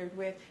interfered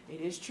with,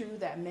 it is true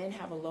that men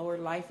have a lower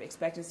life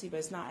expectancy, but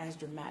it's not as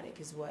dramatic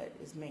as what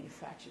is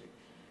manufactured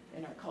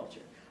in our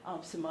culture.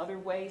 Some other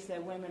ways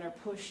that women are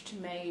pushed to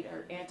mate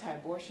are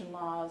anti-abortion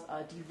laws,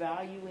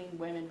 devaluing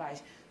women by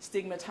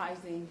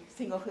stigmatizing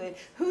singlehood.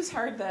 Who's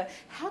heard the,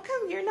 how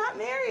come you're not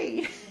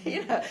married?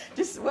 You know,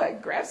 just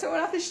what, grab someone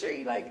off the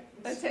street, like,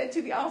 let's head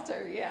to the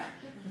altar. Yeah,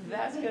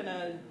 that's going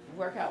to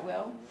work out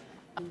well.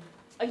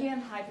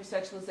 Again,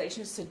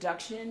 hypersexualization,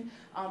 seduction.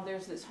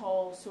 There's this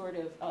whole sort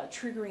of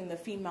triggering the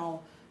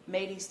female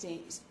mating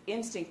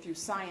instinct through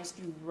science,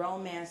 through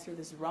romance, through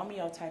this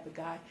Romeo type of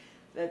guy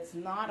that's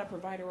not a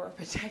provider or a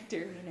protector,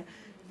 you know.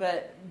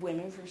 But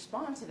women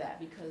respond to that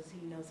because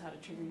he knows how to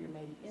trigger your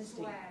mating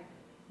instinct. Swag.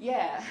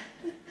 Yeah,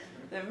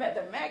 the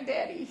Mac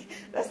Daddy.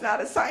 That's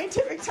not a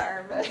scientific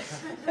term, but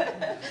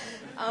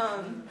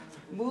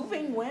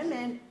moving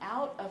women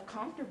out of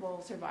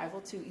comfortable survival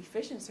to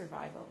efficient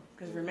survival.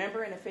 Because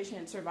remember, in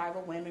efficient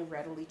survival, women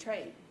readily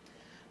trade.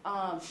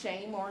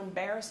 Shame or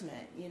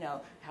embarrassment. You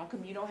know, how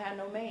come you don't have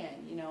no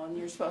man? You know, and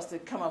you're supposed to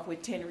come up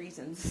with 10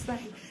 reasons. It's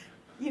like,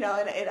 you know,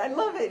 and I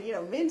love it. You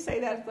know, men say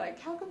that, it's like,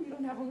 how come you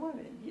don't have a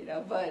woman? You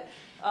know, but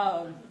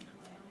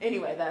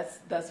anyway,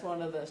 that's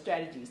one of the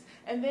strategies.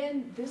 And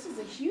then this is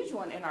a huge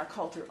one in our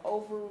culture,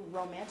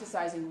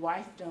 over-romanticizing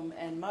wifedom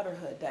and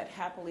motherhood, that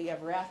happily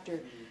ever after.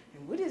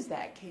 And what is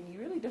that? Can you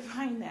really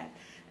define that?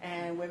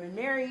 And women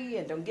marry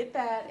and don't get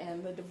that,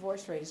 and the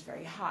divorce rate is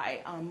very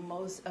high.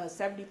 Most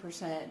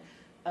 70%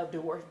 of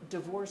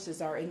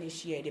divorces are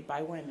initiated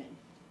by women.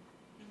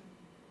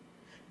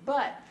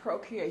 But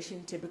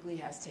procreation typically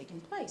has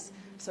taken place.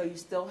 So you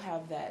still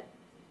have that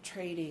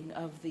trading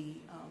of the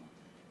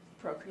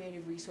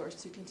procreative resource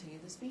to continue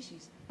the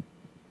species.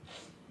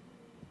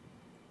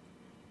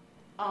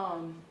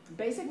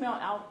 Basic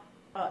male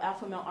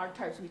alpha male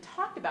archetypes, we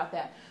talked about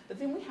that, but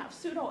then we have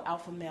pseudo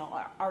alpha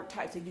male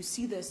archetypes, and you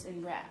see this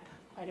in rap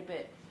quite a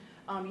bit.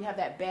 You have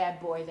that bad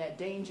boy, that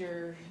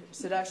danger,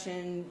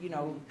 seduction, you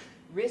know,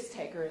 risk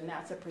taker, and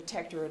that's a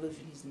protector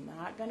illusion. He's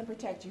not going to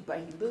protect you, but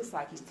he looks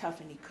like he's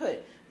tough and he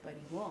could, but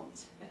he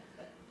won't.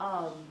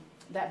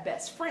 That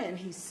best friend,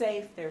 he's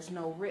safe, there's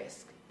no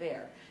risk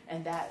there,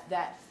 and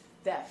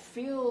that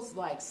feels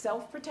like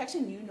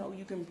self-protection. You know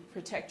you can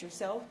protect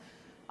yourself,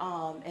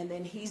 and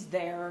then he's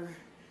there,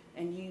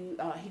 and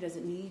he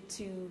doesn't need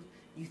to,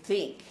 you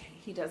think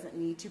he doesn't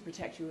need to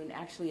protect you, and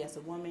actually as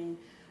a woman,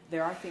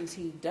 there are things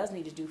he does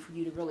need to do for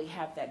you to really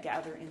have that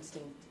gather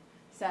instinct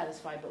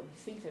satisfied, but we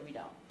think that we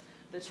don't.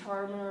 The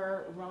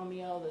charmer,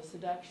 Romeo, the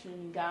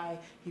seduction guy,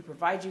 he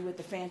provides you with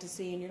the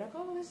fantasy, and you're like,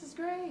 oh, this is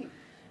great.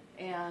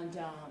 And,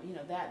 you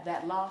know,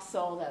 that lost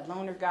soul, that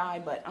loner guy,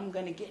 but I'm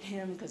going to get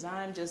him because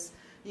I'm just,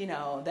 you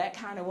know, that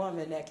kind of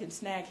woman that can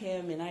snag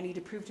him, and I need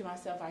to prove to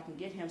myself I can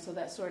get him. So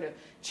that sort of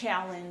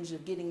challenge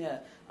of getting an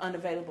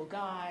unavailable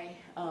guy,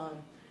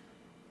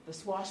 the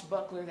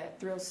swashbuckler,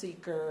 that thrill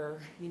seeker,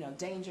 you know,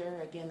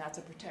 danger, again, that's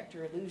a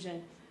protector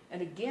illusion.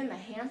 And again, the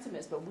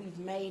handsomest, but we've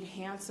made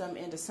handsome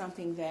into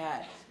something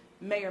that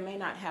may or may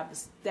not have the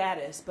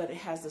status, but it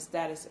has the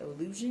status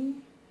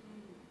illusion.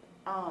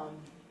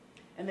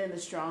 And then the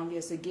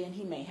strongest, again,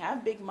 he may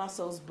have big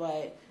muscles,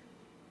 but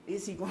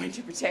is he going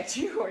to protect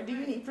you, or do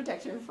you need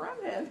protection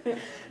from him?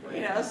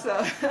 You know,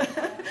 so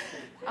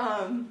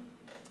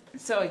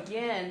so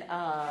again,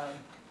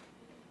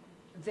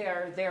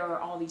 there are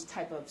all these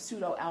type of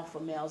pseudo alpha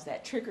males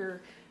that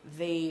trigger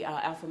the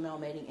alpha male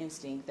mating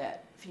instinct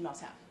that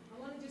females have. I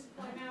want to just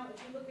point out,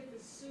 if you look at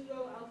the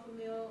pseudo alpha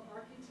male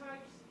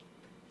archetypes,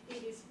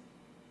 it is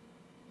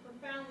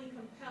profoundly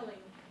compelling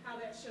how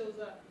that shows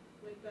up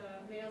with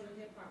males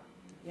in hip hop.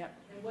 Yep.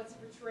 And what's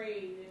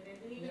portrayed,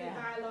 and even Yeah.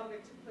 the dialogue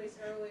that took place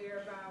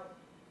earlier about,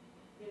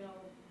 you know,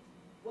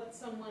 what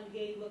someone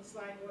gay looks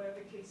like, whatever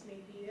the case may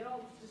be. It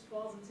all just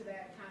falls into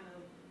that kind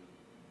of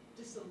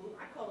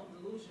I call them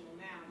delusional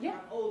now. Yeah. I'm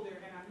older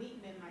and I meet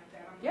men like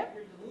that. I'm Yep. like,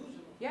 you're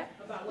delusional Yeah.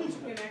 about what you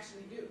can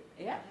actually do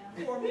Yeah.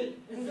 for me.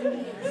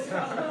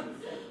 So,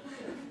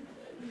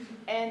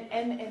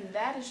 And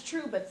that is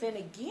true, but then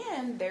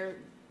again,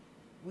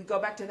 we go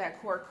back to that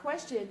core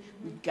question.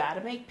 We've got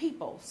to make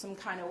people some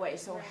kind of way.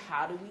 So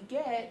how do we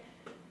get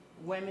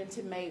women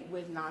to mate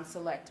with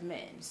non-select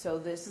men? So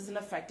this is an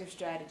effective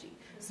strategy.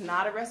 It's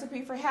not a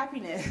recipe for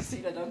happiness.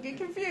 You know, don't get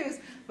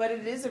confused. But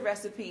it is a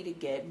recipe to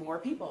get more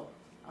people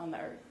on the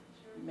earth,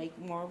 make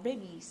more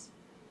babies.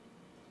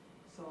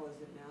 So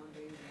is it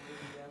nowadays more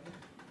than ever?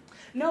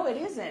 No, it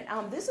isn't.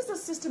 This is a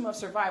system of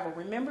survival.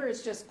 Remember,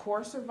 it's just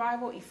core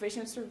survival,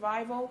 efficient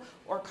survival,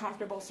 or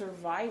comfortable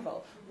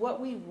survival. What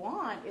we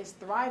want is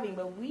thriving,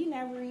 but we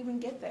never even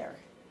get there.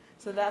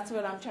 So that's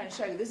what I'm trying to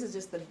show you. This is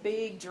just the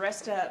big,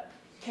 dressed up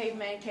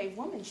caveman,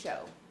 cavewoman show.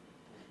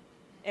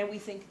 And we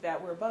think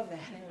that we're above that.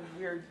 And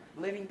we're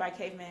living by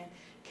caveman,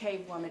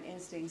 cavewoman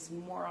instincts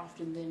more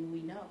often than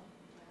we know.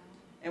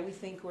 And we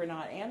think we're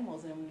not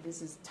animals, and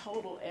this is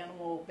total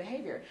animal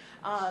behavior.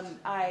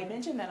 I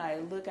mentioned that I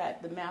look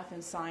at the math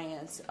and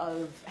science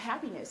of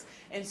happiness.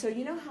 And so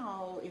you know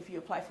how if you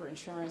apply for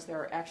insurance, there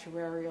are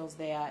actuarials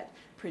that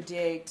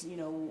predict, you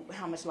know,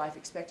 how much life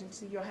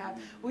expectancy you'll have?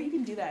 Well, you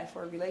can do that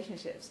for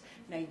relationships.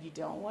 Now, you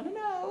don't want to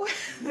know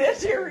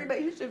that your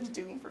relationship's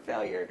doomed for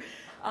failure.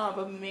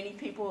 But many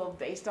people,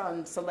 based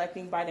on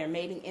selecting by their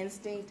mating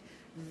instinct,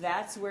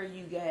 that's where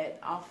you get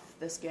off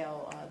the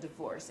scale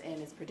divorce,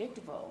 and it's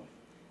predictable.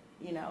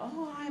 You know,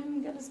 oh,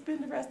 I'm going to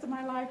spend the rest of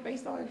my life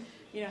based on,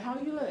 you know, how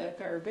you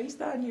look or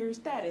based on your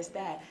status.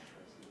 That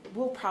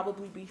will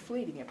probably be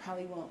fleeting. It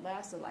probably won't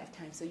last a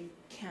lifetime, so you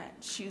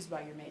can't choose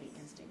by your mating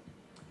instinct.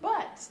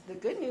 But the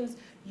good news,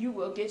 you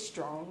will get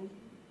strong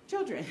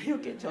children. You'll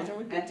get children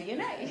with good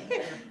DNA.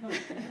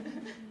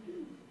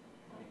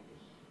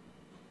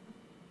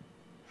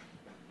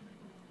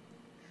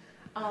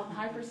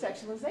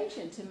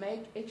 Hypersexualization, to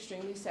make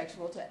extremely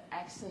sexual, to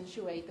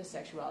accentuate the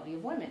sexuality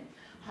of women.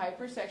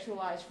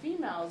 Hypersexualized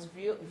females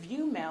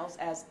view males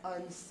as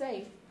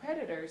unsafe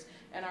predators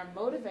and are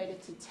motivated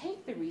to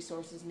take the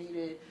resources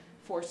needed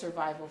for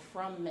survival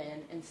from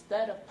men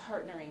instead of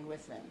partnering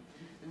with them.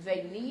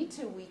 They need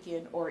to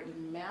weaken or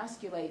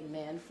emasculate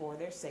men for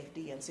their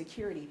safety and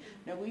security.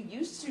 Now, we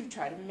used to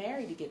try to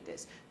marry to get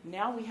this.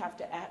 Now we have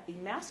to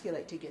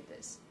emasculate to get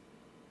this.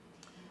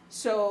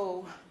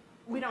 So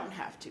we don't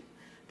have to.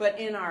 But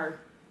in our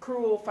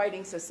cruel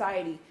fighting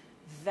society,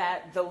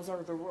 those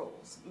are the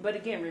rules. But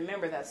again,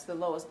 remember, that's the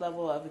lowest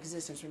level of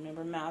existence.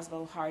 Remember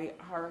Maslow's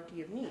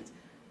hierarchy of needs.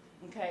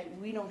 Okay,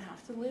 we don't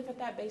have to live at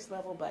that base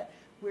level, but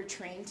we're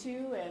trained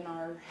to, and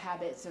our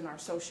habits and our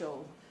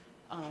social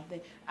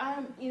thing.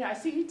 You know, I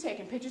see you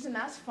taking pictures, and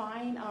that's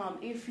fine.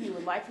 If you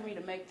would like for me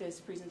to make this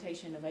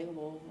presentation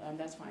available,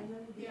 that's fine.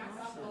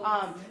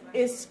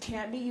 It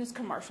can't be used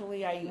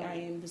commercially.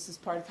 This is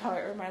part of how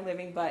I earn my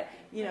living, but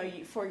you know,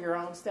 for your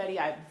own study,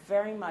 I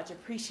very much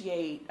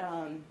appreciate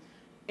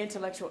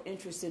intellectual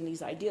interest in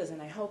these ideas,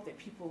 and I hope that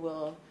people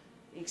will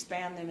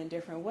expand them in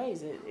different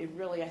ways. It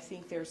really, I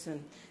think there's some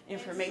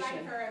information. And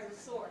cite her as a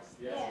source.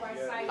 Yes. That's why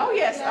Yes. cite Oh her.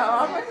 yes,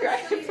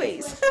 right,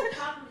 please.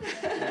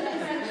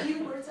 If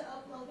you were to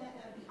upload that,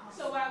 that'd be awesome.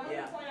 So what I want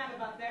Yeah. to point out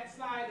about that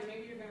slide, and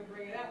maybe you're going to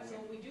bring it up, so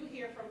when we do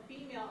hear from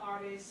female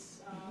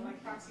artists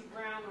like Foxy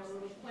Brown or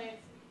Little Plant,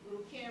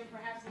 Little Kim,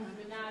 perhaps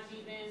Nicki Minaj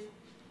even,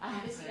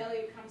 Missy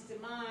Elliott comes to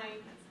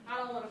mind, I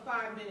don't want a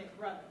 5-minute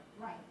brother.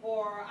 Right.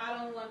 Or I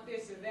don't want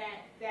this or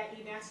that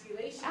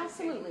emasculation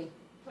Absolutely. to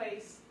take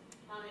place.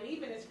 And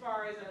even as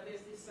far as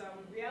there's this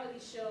reality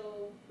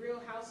show, Real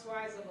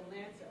Housewives of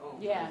Atlanta. Oh.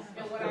 Yeah.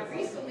 And what I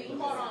recently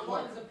caught on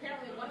was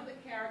apparently one of the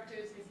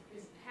characters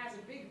has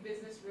a big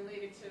business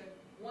related to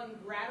one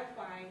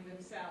gratifying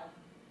themselves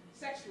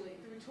sexually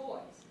through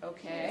toys.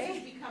 Okay. This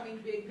is becoming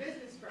big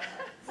business for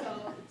her.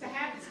 So to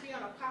have this be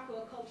on a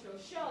popular cultural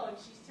show, and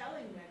she's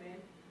telling women,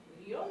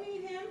 you don't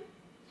need him.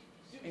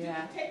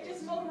 Yeah. Take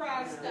this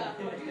motorized stuff,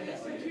 or do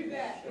this or do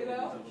that, you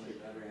know?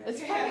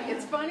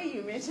 It's funny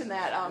you mentioned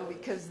that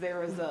because there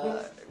was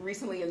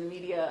recently in the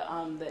media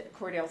that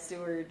Cordell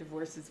Stewart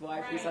divorced his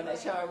wife. He was on that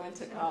show. I went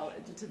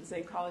to the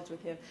same college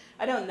with him.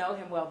 I don't know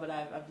him well, but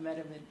I've met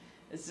him, and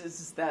it's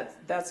just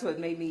that's what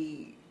made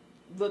me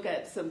look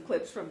at some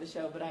clips from the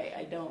show, but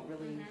I don't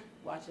really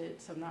watch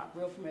it, so I'm not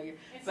real familiar.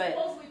 And But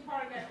supposedly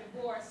part of that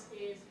divorce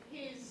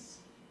is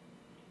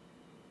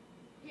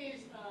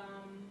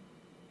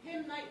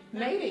him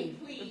Mating.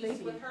 Not being The pleased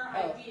baby. with her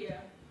Oh.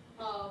 idea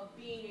of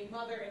being a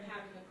mother and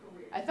having a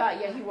career. I thought,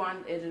 yeah, he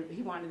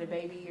wanted a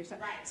baby or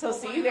something. Right. So He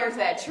see, wanted there's her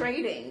that home.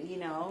 trading, you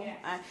know.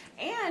 Yes.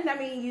 And I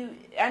mean,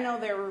 I know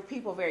there were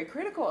people very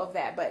critical of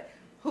that, but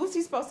who's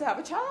he supposed to have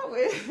a child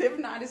with if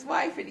not his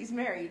wife and he's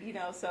married, you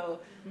know? So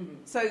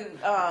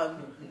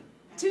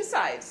two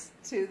sides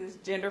to this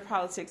gender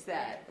politics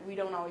that we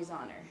don't always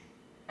honor.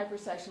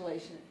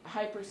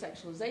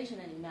 Hypersexualization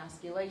and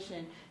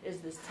emasculation is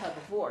this tug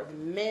of war. The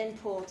men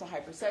pull to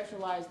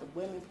hypersexualize, the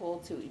women pull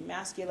to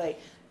emasculate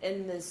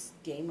in this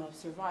game of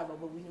survival,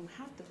 but we don't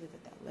have to live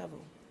at that level.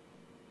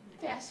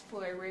 Fast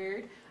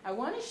forward, I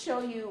want to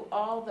show you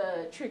all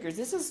the triggers.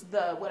 This is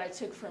what I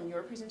took from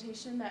your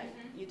presentation that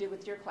you did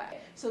with your class.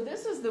 So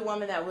this is the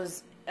woman that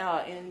was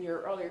in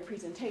your earlier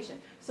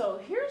presentation. So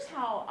here's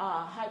how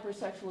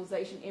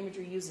hypersexualization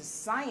imagery uses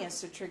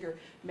science to trigger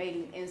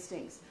mating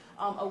instincts.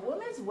 A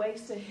woman's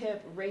waist to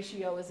hip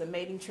ratio is a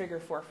mating trigger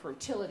for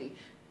fertility.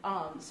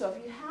 So if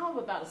you have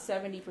about a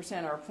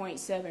 70% or a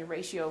 0.7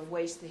 ratio of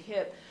waist to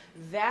hip,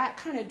 that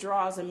kind of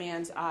draws a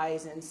man's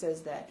eyes and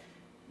says that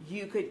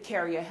you could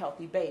carry a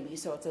healthy baby.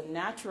 So it's a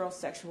natural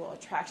sexual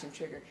attraction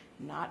trigger,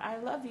 not I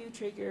love you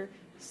trigger,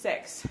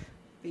 sex.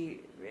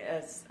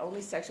 It's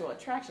only sexual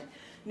attraction.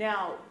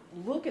 Now,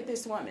 look at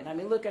this woman. I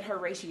mean, look at her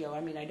ratio. I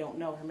mean, I don't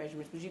know her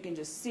measurements, but you can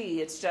just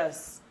see it's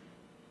just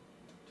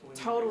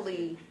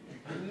totally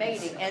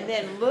mating. And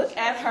then look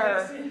at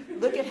her,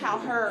 look at how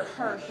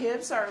her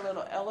hips are a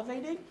little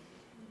elevated.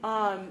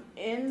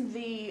 In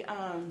the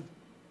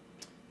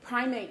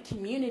primate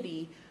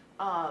community,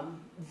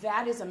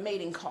 that is a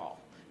mating call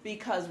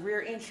because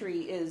rear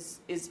entry is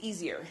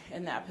easier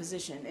in that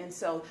position. And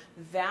so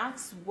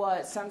that's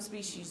what some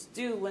species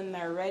do when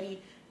they're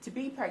ready to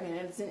be pregnant.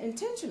 And it's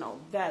intentional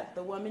that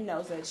the woman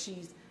knows that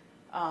she's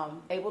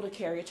able to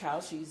carry a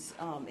child. She's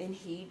in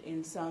heat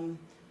in some,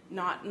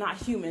 not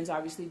humans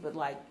obviously, but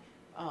like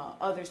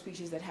other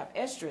species that have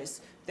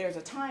estrus. There's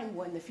a time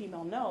when the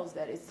female knows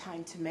that it's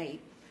time to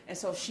mate. And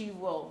so she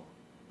will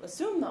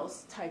assume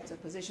those types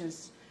of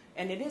positions,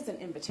 and it is an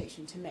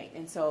invitation to mate.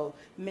 And so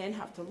men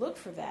have to look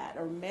for that,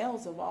 or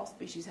males of all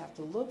species have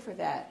to look for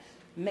that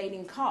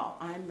mating call.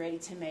 I'm ready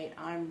to mate.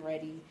 I'm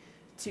ready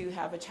to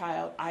have a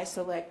child. I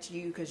select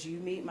you because you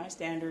meet my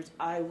standards.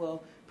 I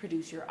will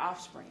produce your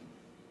offspring.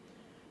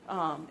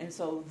 And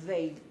so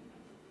they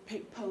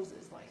pick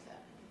poses like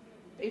that.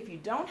 If you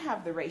don't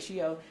have the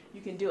ratio,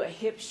 you can do a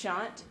hip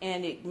shunt,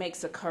 and it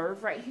makes a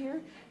curve right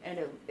here, and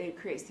it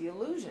creates the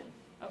illusion.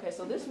 Okay,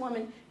 so this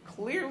woman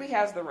clearly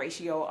has the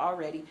ratio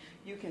already.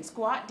 You can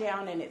squat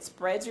down, and it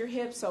spreads your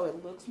hips, so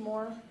it looks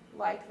more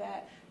like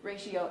that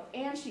ratio,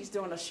 and she's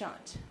doing a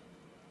shunt.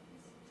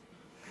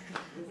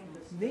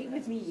 Meet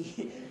with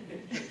me.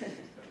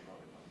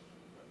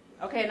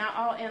 Okay, now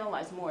I'll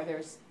analyze more.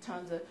 There's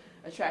tons of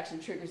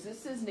attraction triggers.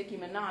 This is Nicki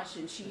Minaj,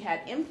 and she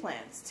had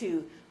implants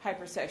to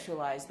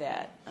hypersexualize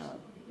that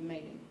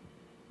mating.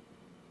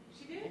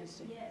 She did?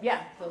 instinct. Yes.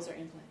 Yeah, those are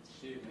implants.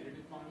 She admitted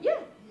it finally? Yeah.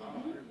 Oh,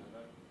 I didn't know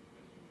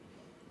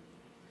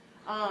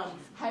that.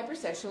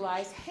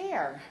 Hypersexualized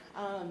hair.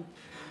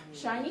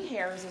 Shiny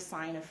hair is a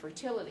sign of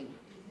fertility.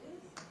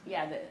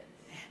 Yeah,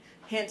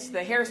 hence the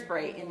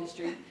hairspray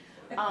industry.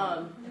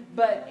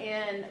 But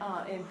in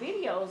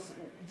videos,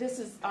 this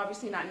is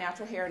obviously not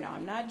natural hair. Now,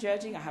 I'm not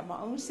judging. I have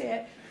my own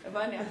set of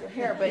unnatural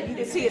hair, but you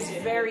can see it's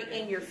very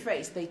in your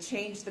face. They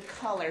change the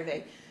color.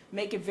 They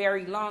make it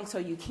very long so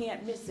you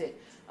can't miss it.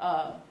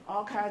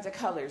 All kinds of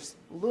colors.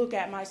 Look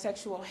at my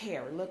sexual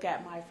hair. Look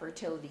at my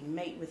fertility.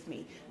 Mate with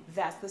me.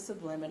 That's the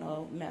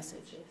subliminal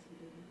message.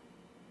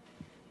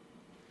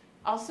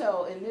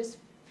 Also, in this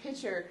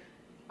picture,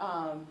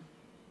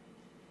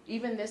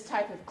 even this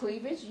type of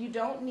cleavage, you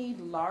don't need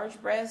large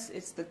breasts.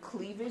 It's the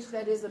cleavage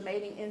that is a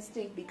mating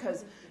instinct,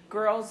 because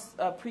girls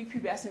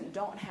prepubescent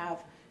don't have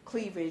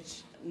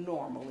cleavage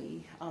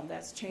normally.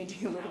 That's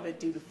changing a little bit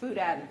due to food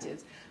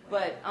additives.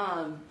 But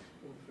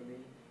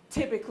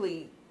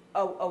typically,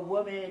 a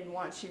woman,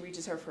 once she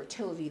reaches her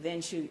fertility,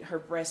 then her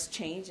breasts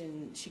change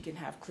and she can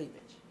have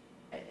cleavage.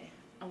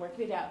 I'm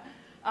working it out.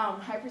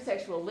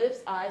 Hypersexual lips,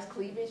 eyes,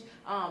 cleavage.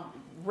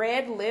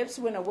 Red lips,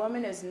 when a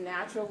woman is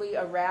naturally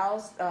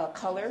aroused,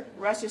 color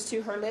rushes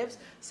to her lips.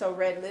 So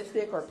red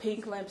lipstick or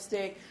pink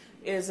lipstick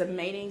is a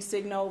mating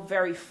signal.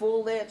 Very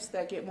full lips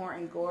that get more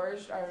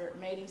engorged are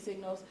mating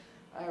signals.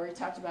 I already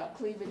talked about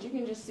cleavage. You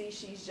can just see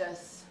she's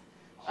just,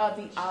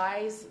 the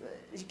eyes,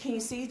 can you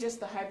see just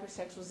the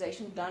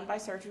hypersexualization done by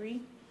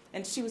surgery?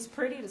 And she was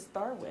pretty to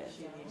start with.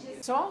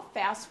 So I'll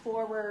fast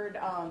forward.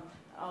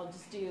 I'll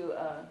just do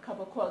a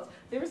couple quotes.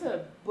 There was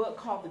a book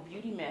called The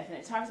Beauty Myth, and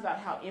it talks about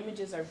how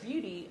images of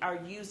beauty are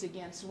used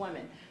against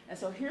women. And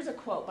so here's a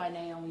quote by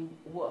Naomi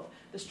Wolf.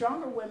 The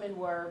stronger women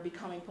were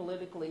becoming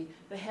politically,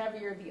 the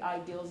heavier the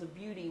ideals of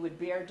beauty would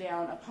bear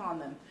down upon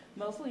them,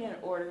 mostly in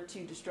order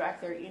to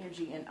distract their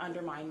energy and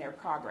undermine their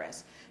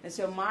progress. And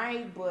so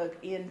my book,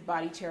 In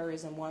Body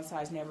Terrorism, One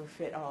Size Never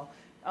Fit All,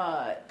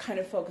 kind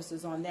of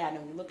focuses on that.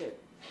 And we look at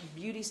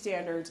beauty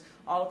standards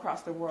all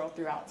across the world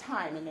throughout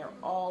time, and they're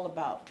all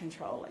about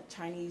control, like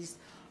Chinese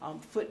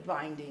foot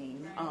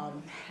binding,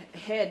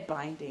 head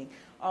binding,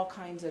 all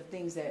kinds of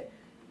things that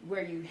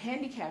where you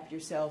handicap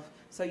yourself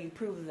so you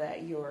prove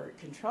that you're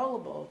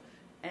controllable,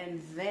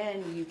 and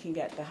then you can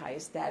get the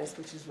highest status,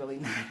 which is really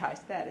not high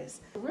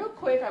status. Real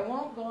quick, I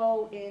won't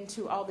go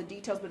into all the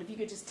details, but if you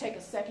could just take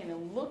a second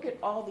and look at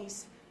all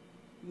these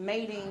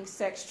mating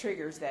sex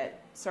triggers that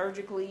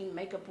surgically,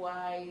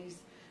 makeup-wise,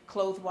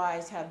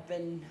 clothes-wise have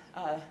been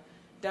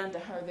done to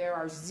her. There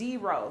are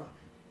 0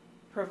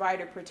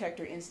 provider,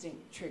 protector,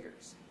 instinct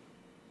triggers.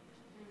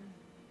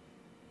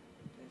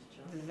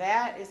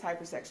 That is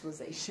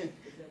hypersexualization.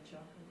 Is that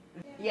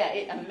chocolate? Yeah,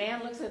 a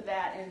man looks at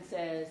that and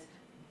says,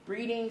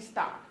 breeding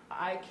stock.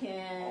 I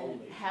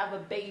can have a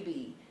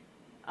baby.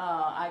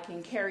 I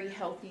can carry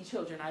healthy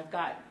children. I've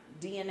got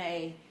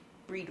DNA,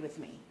 breed with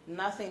me.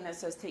 Nothing that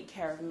says take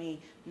care of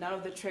me. None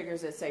of the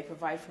triggers that say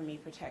provide for me,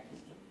 protect me.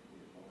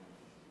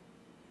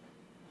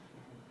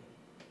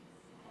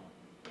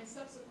 And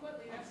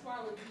subsequently, that's why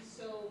it would be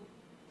so,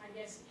 I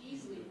guess,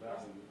 easily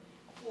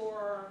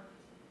for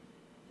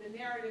the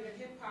narrative in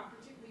hip hop,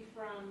 particularly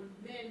from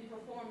men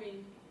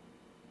performing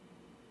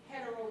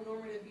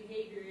heteronormative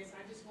behavior, is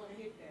I just want to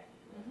hit that.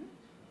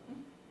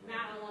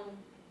 Now I want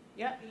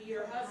to be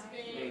your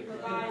husband,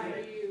 provide for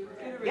you.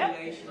 Yep.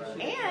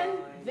 And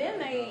then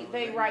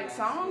they write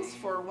songs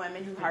for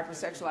women who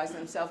hypersexualize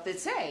themselves that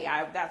say,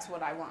 that's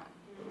what I want.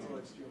 It's so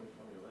extremely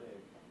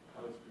formulaic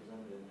how it's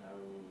presented and how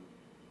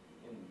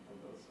on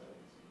both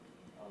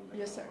sides.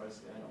 Yes, sir. I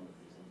stand on the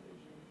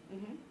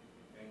presentation.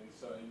 And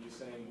so you're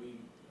saying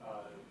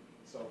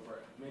so for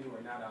men who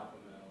are not alpha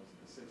males,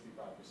 the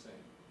 65%,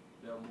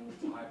 they'll move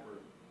to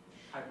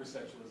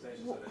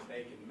hypersexualization so that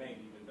they can mate,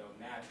 even though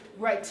naturally.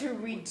 Right, to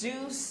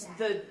reduce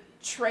the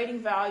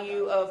trading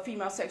value of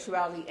female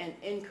sexuality and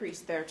increase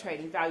their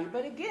trading value.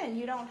 But again,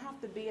 you don't have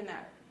to be in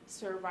that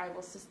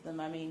survival system.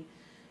 I mean,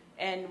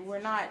 and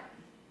we're not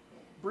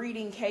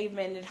breeding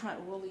cavemen that hunt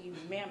woolly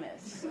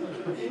mammoths.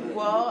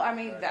 Well, I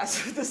mean,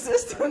 that's the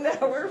system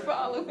that we're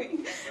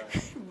following.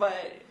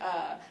 But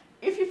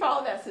if you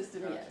follow that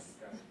system, yes.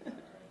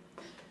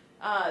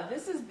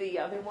 This is the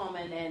other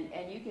woman,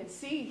 and you can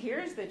see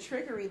here's the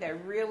trickery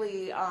that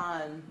really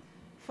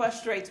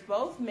frustrates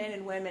both men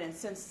and women and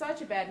sends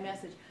such a bad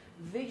message.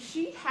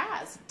 She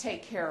has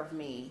take care of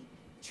me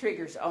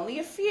triggers, only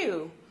a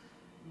few,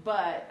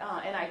 but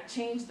and I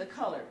changed the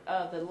color.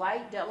 The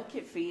light,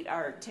 delicate feet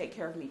are take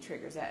care of me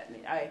triggers at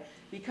me.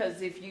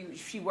 Because if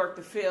she worked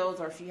the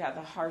fields or if she had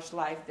the harsh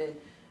life, then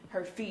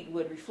her feet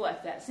would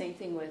reflect that. Same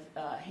thing with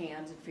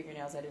hands and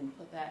fingernails. I didn't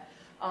put that.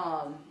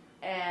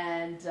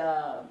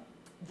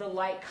 The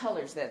light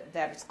colors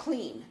that is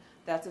clean.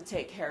 That's a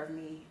take care of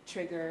me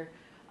trigger.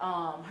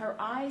 Her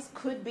eyes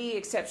could be,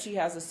 except she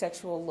has a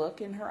sexual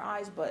look in her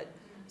eyes, but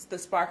the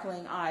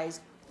sparkling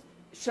eyes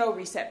show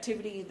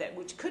receptivity,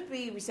 which could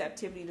be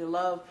receptivity to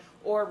love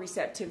or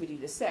receptivity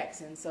to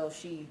sex. And so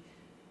she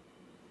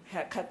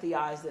had cut the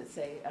eyes that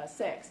say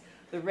sex.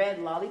 The red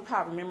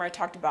lollipop, remember I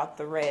talked about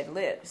the red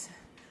lips.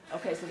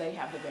 Okay, so they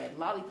have the red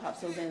lollipop.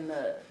 So then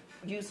the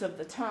use of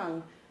the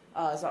tongue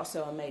is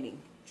also a mating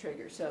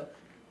trigger. So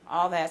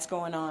all that's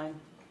going on.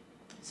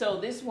 So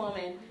this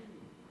woman,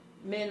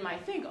 men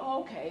might think,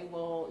 oh, okay,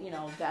 well,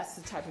 that's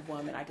the type of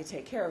woman I could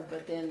take care of.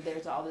 But then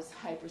there's all this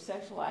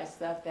hypersexualized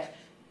stuff that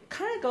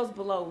kind of goes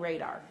below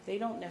radar. They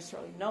don't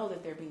necessarily know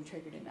that they're being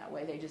triggered in that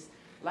way. They just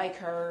like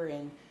her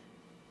and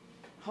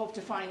hope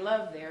to find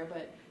love there,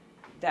 but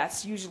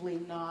that's usually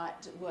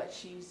not what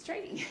she's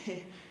trading.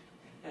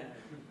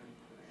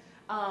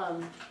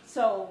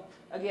 So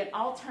again,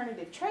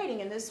 alternative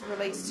trading, and this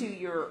relates to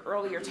your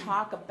earlier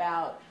talk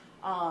about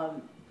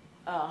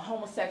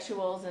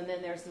homosexuals, and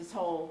then there's this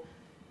whole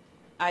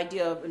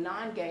idea of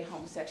non-gay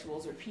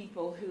homosexuals, or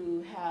people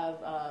who have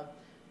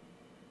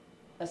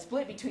a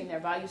split between their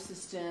value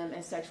system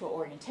and sexual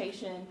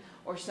orientation,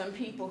 or some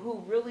people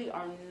who really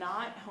are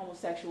not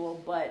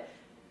homosexual, but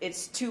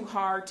it's too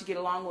hard to get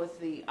along with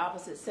the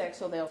opposite sex,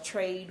 so they'll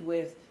trade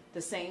with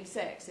the same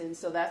sex. And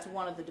so that's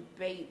one of the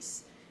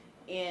debates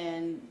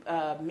in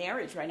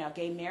marriage right now,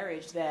 gay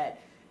marriage, that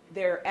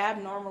there are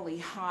abnormally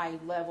high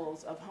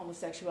levels of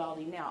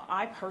homosexuality. Now,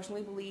 I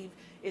personally believe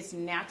it's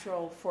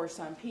natural for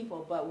some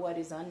people, but what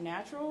is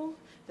unnatural,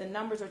 the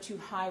numbers are too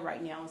high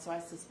right now, and so I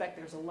suspect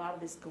there's a lot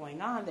of this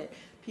going on that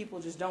people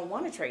just don't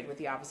want to trade with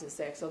the opposite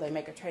sex, so they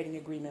make a trading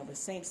agreement with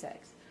same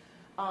sex.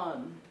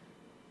 And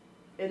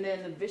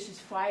then the vicious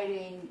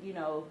fighting,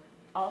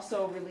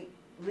 also really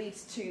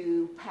leads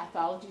to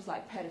pathologies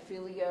like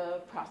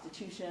pedophilia,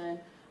 prostitution,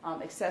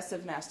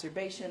 excessive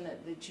masturbation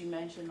that you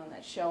mentioned on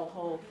that show,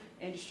 whole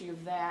industry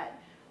of that,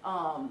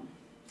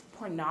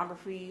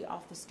 pornography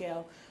off the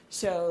scale.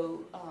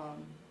 So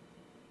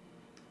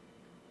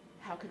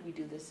how could we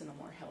do this in a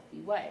more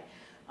healthy way?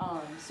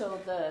 So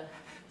the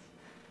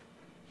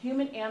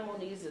human-animal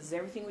needs is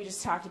everything we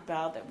just talked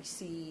about that we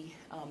see,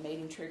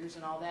 mating triggers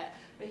and all that.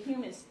 But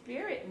human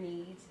spirit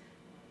needs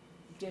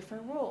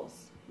different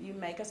rules. You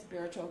make a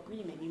spiritual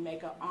agreement. You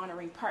make an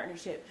honoring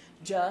partnership,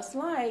 just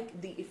like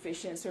the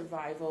efficient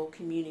survival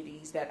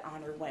communities that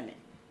honor women.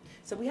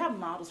 So we have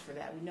models for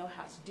that. We know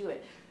how to do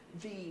it.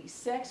 The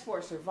sex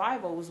for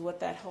survival was what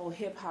that whole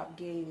hip-hop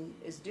game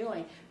is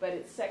doing, but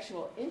it's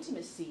sexual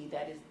intimacy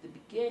that is the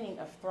beginning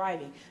of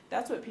thriving.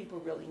 That's what people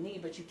really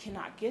need, but you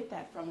cannot get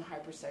that from a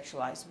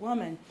hypersexualized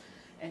woman,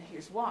 and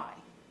here's why.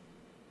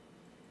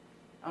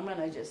 I'm going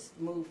to just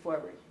move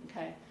forward,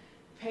 okay?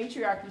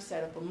 Patriarchy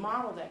set up a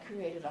model that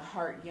created a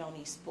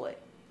heart-yoni split.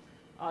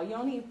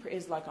 Yoni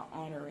is like an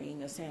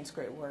honoring, a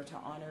Sanskrit word to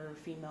honor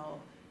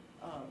female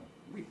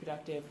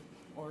reproductive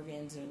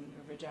organs and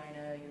your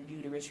vagina, your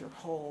uterus, your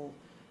whole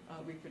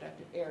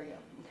reproductive area,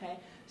 okay?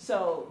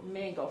 So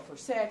men go for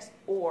sex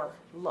or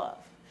love.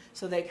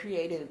 So they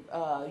created,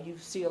 you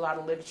see a lot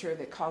of literature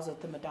that calls it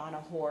the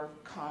Madonna whore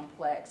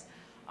complex.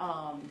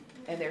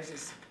 And there's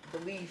this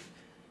belief,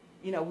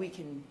 you know, we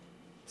can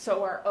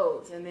sow our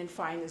oats and then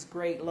find this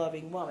great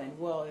loving woman.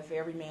 Well, if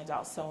every man's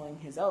out sowing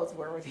his oats,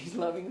 where are these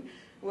loving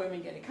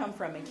women going to come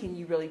from? And can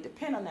you really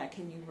depend on that?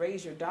 Can you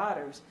raise your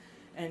daughters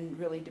and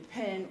really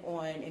depend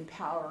on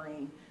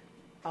empowering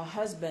a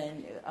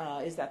husband?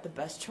 Is that the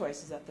best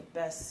choice? Is that the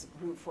best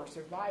route for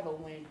survival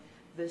when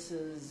this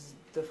is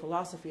the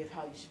philosophy of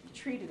how you should be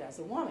treated as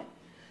a woman?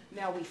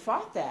 Now, we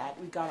fought that.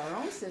 We got our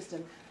own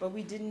system, but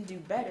we didn't do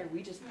better.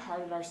 We just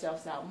parted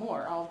ourselves out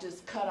more. I'll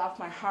just cut off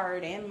my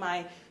heart and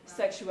my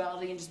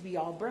sexuality and just be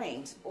all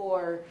brains.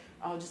 Or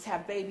I'll just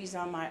have babies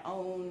on my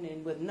own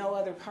and with no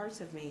other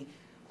parts of me.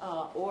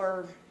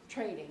 Or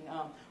trading.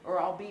 Or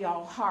I'll be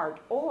all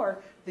heart.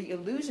 Or the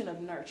illusion of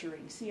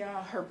nurturing. See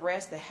how her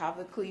breasts, they have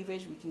the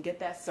cleavage. We can get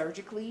that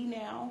surgically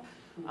now.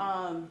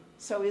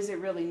 So is it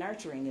really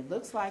nurturing? It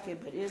looks like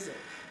it, but is it?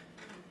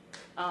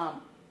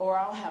 Or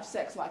I'll have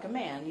sex like a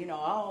man. You know,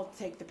 I'll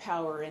take the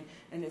power,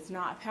 and it's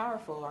not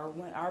powerful.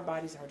 Our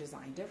bodies are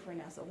designed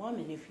different as a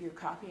woman. If you're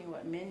copying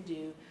what men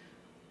do,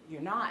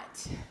 you're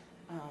not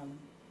an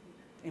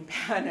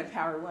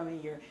empowered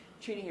woman. You're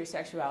treating your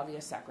sexuality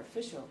as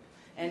sacrificial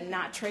and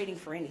not trading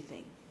for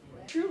anything.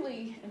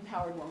 Truly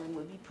empowered woman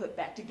would be put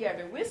back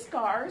together with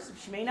scars.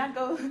 She may not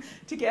go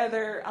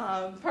together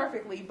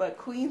perfectly, but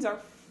queens are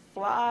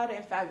flawed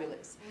and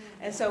fabulous.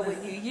 And so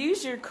when you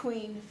use your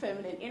queen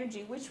feminine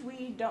energy, which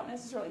we don't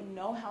necessarily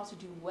know how to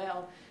do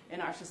well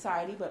in our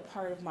society, but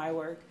part of my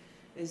work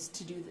is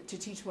to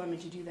teach women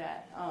to do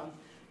that.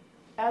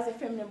 As a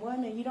feminine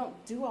woman, you don't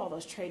do all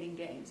those trading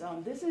games.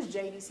 This is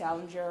J.D.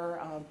 Salinger,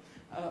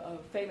 a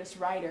famous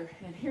writer,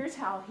 and here's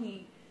how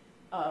he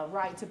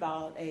writes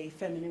about a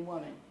feminine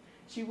woman.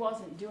 She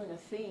wasn't doing a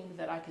thing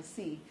that I could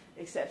see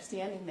except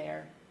standing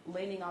there,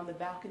 leaning on the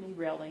balcony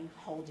railing,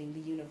 holding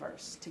the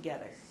universe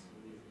together.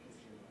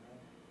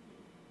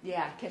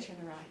 Yeah, catching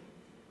the ride.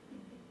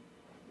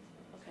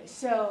 Okay,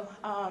 so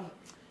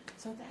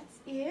that's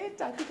it.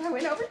 I think I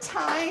went over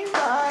time.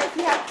 If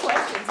you have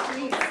questions,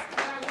 please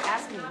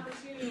ask me. An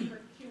opportunity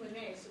for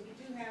Q&A, so we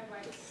do have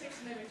like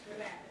 6 minutes for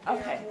that. If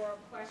Okay. there are more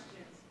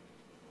questions.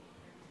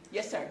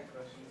 Yes, sir.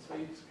 Question. So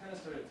you just kind of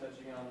started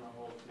touching on the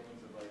whole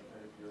things of like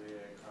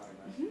pedophilia, chronic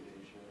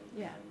masturbation,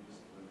 Yeah. and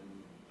just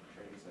women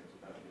trading sex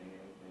without getting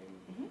anything.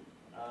 Mhm.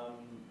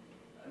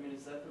 I mean,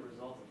 is that the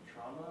result of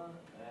trauma?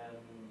 And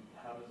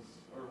how does,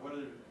 or what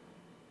are,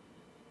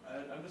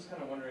 I'm just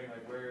kind of wondering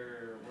like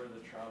where the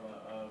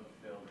trauma of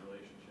failed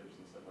relationships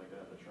and stuff like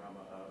that, the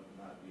trauma of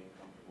not being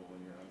comfortable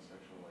in your own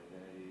sexual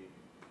identity,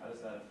 how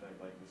does that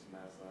affect like this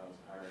Maslow's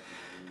hierarchy?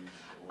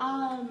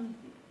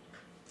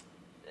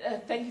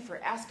 Thank you for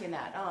asking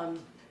that.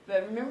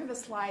 But remember the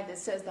slide that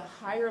says the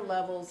higher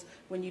levels,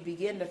 when you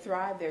begin to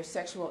thrive, there's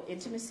sexual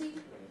intimacy?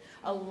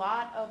 A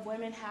lot of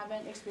women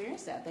haven't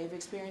experienced that. They've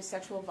experienced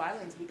sexual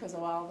violence because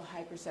of all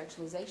the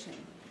hypersexualization.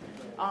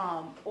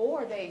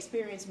 Or they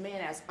experience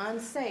men as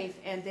unsafe,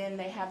 and then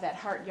they have that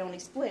heart-yoni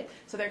split,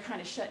 so they're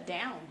kind of shut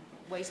down,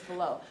 waist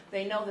below.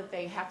 They know that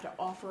they have to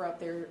offer up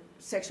their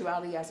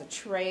sexuality as a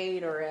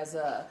trade or as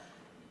a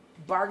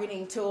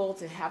bargaining tool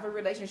to have a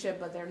relationship,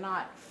 but they're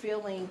not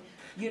feeling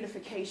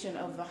unification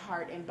of the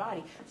heart and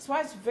body. That's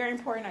why it's very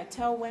important. I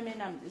tell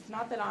women, it's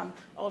not that I'm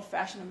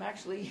old-fashioned, I'm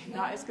actually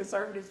not as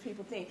conservative as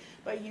people think,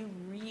 but you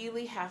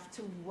really have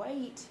to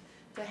wait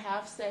to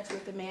have sex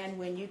with a man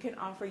when you can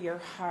offer your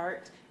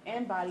heart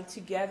and body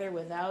together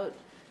without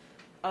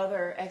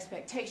other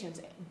expectations.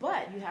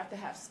 But you have to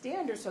have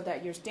standards so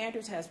that your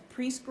standards has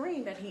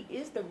pre-screened that he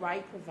is the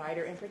right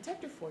provider and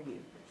protector for you.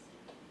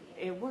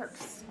 It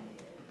works.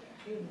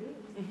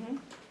 Mm-hmm.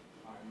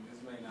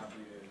 This may not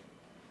be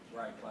the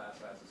right class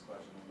to ask this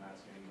question. I'm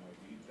asking,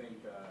 do you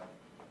think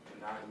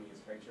monogamy is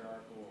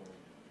patriarchal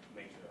or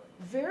matriarchal?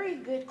 Very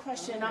good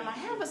question. I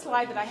have a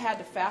slide that I had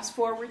to fast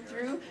forward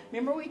through.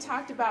 Remember we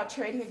talked about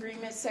trading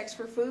agreements, sex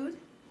for food?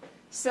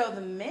 So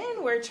the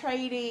men were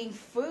trading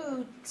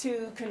food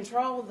to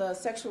control the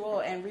sexual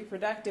and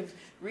reproductive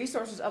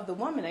resources of the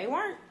woman. They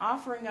weren't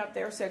offering up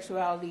their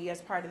sexuality as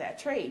part of that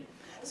trade.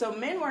 So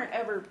men weren't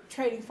ever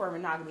trading for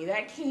monogamy.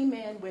 That came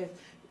in with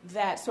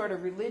that sort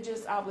of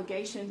religious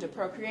obligation to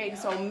procreate.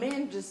 So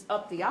men just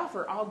up the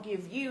offer. I'll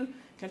give you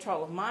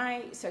control of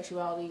my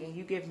sexuality and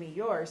you give me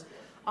yours.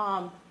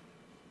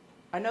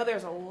 I know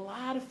there's a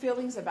lot of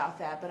feelings about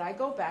that, but I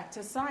go back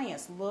to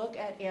science. Look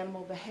at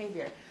animal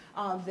behavior.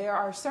 There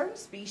are certain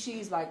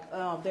species, like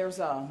there's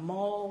a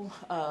mole,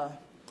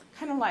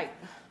 kind of like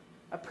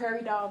a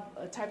prairie dog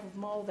type of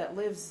mole that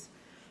lives,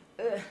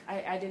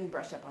 I didn't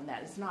brush up on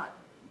that. It's not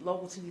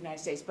local to the United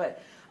States,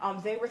 but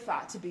they were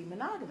thought to be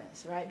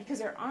monogamous, right? Because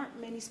there aren't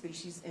many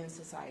species in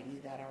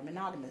society that are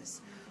monogamous.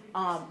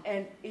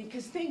 And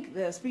because think,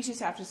 the species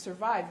have to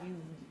survive. You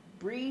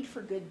breed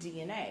for good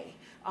DNA.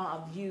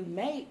 You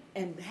mate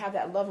and have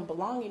that love and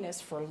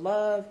belongingness for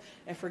love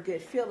and for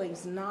good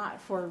feelings, not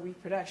for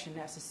reproduction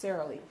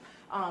necessarily.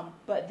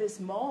 But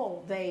this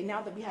mole,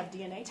 now that we have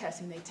DNA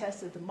testing, they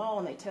tested the mole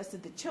and they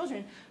tested the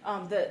children.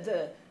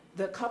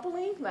 The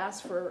coupling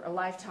lasts for a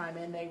lifetime,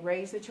 and they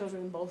raise the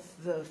children, both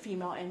the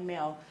female and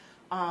male.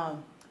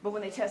 But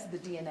when they tested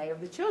the DNA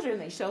of the children,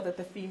 they showed that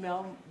the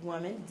female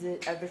woman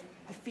the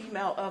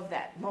female of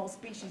that mole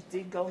species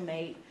did go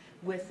mate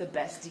with the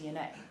best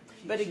DNA.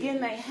 But again,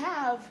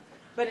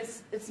 but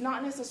it's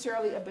not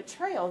necessarily a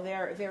betrayal.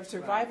 Their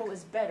survival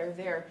is better.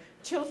 Their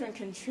children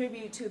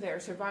contribute to their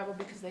survival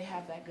because they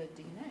have that good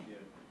DNA.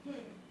 Yeah.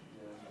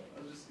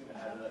 I was just gonna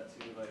add to that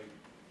too, like,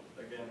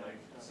 again, like,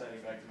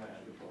 citing back to my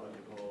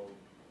anthropological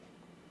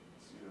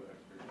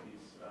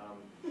pseudo-expertise.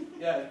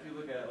 Yeah, if you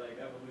look at, like,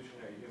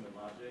 evolutionary human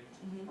logic,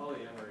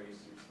 polyamory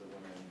suits the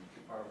women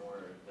far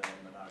more than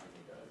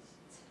monogamy does.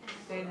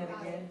 Say that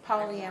again.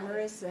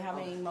 Polyamorous,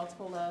 having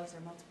multiple loves or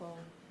multiple...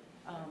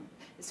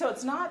 so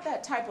it's not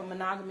that type of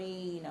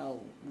monogamy,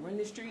 run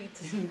the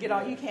streets and get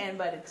all you can,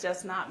 but it's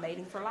just not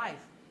mating for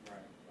life. Right.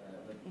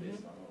 But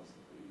based on those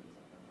conclusions, I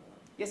kind of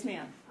like. Yes,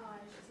 ma'am. I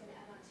was just going to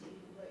add on to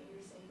what you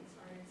were saying as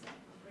far as a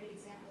great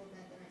example of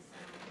that I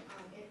saw,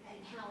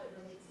 and how it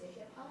relates to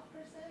hip hop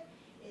per se,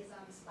 is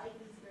Spike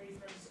Lee's very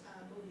first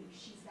movie,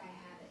 She's Gotta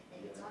Have It,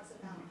 and it talks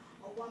about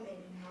a woman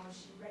and how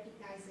she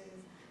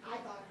recognizes, I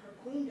thought, her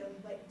queendom,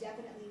 but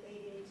definitely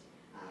made it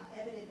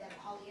evident that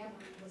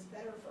polyamory was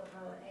better for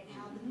her, and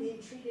how the men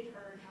treated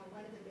her, and how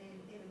one of the men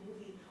in the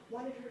movie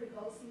wanted her to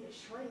go see a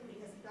shrink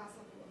because he thought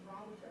something was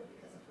wrong with her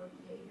because of her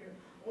behavior.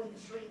 When the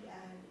shrink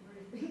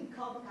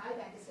called the guy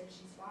back and said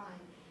she's fine,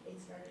 it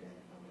started at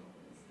a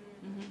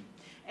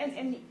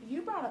And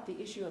you brought up the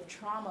issue of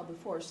trauma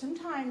before.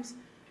 Sometimes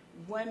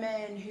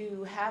women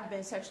who have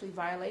been sexually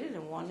violated,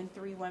 and 1 in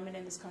 3 women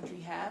in this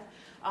country have,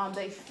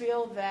 they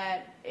feel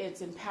that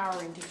it's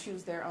empowering to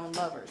choose their own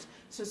lovers.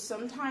 So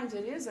sometimes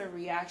it is a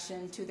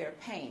reaction to their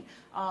pain.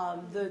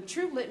 The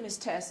true litmus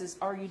test is,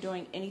 are you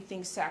doing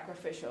anything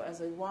sacrificial?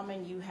 As a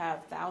woman, you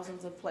have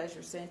thousands of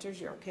pleasure centers.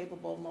 You're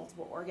capable of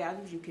multiple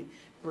orgasms. You can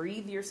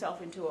breathe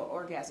yourself into an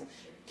orgasm.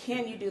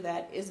 Can you do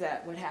that? Is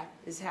that what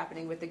is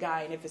happening with the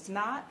guy? And if it's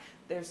not,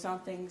 there's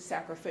something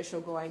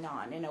sacrificial going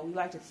on. We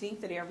like to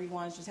think that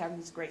everyone's just having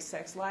these great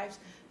sex lives.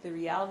 The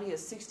reality is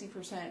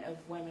 60% of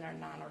women are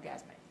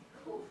non-orgasmic.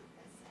 Cool.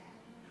 That's sad.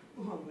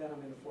 Oh, I'm glad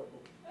I'm in the fourth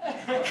book.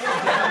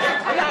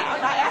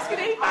 I'm not asking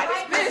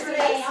anybody's business.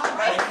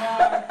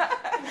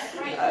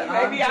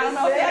 Maybe I don't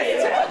know if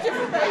that's too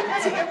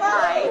much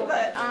TMI,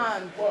 but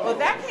well,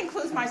 that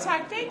concludes my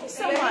talk. Thank you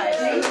so much.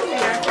 Thank you.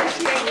 I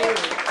appreciate it.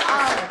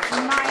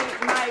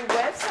 My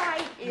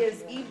website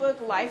is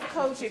ebook life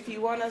coach. If you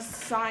want to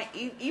sign,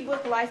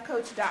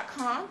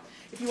 ebooklifecoach.com.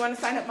 If you want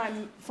to sign up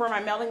for my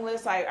mailing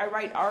list, I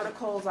write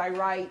articles, I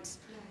write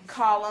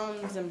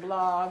columns and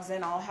blogs,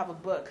 and I'll have a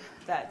book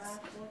that's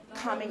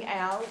coming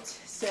out.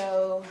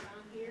 So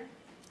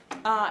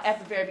at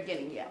the very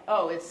beginning, yeah.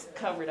 Oh, it's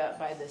covered up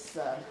by this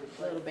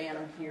little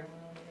banner here.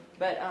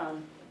 But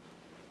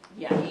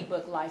yeah,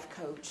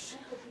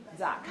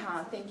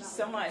 ebooklifecoach.com. Thank you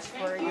so much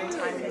for your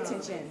time and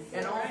attention.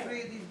 And all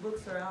 3 of these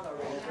books are out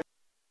already.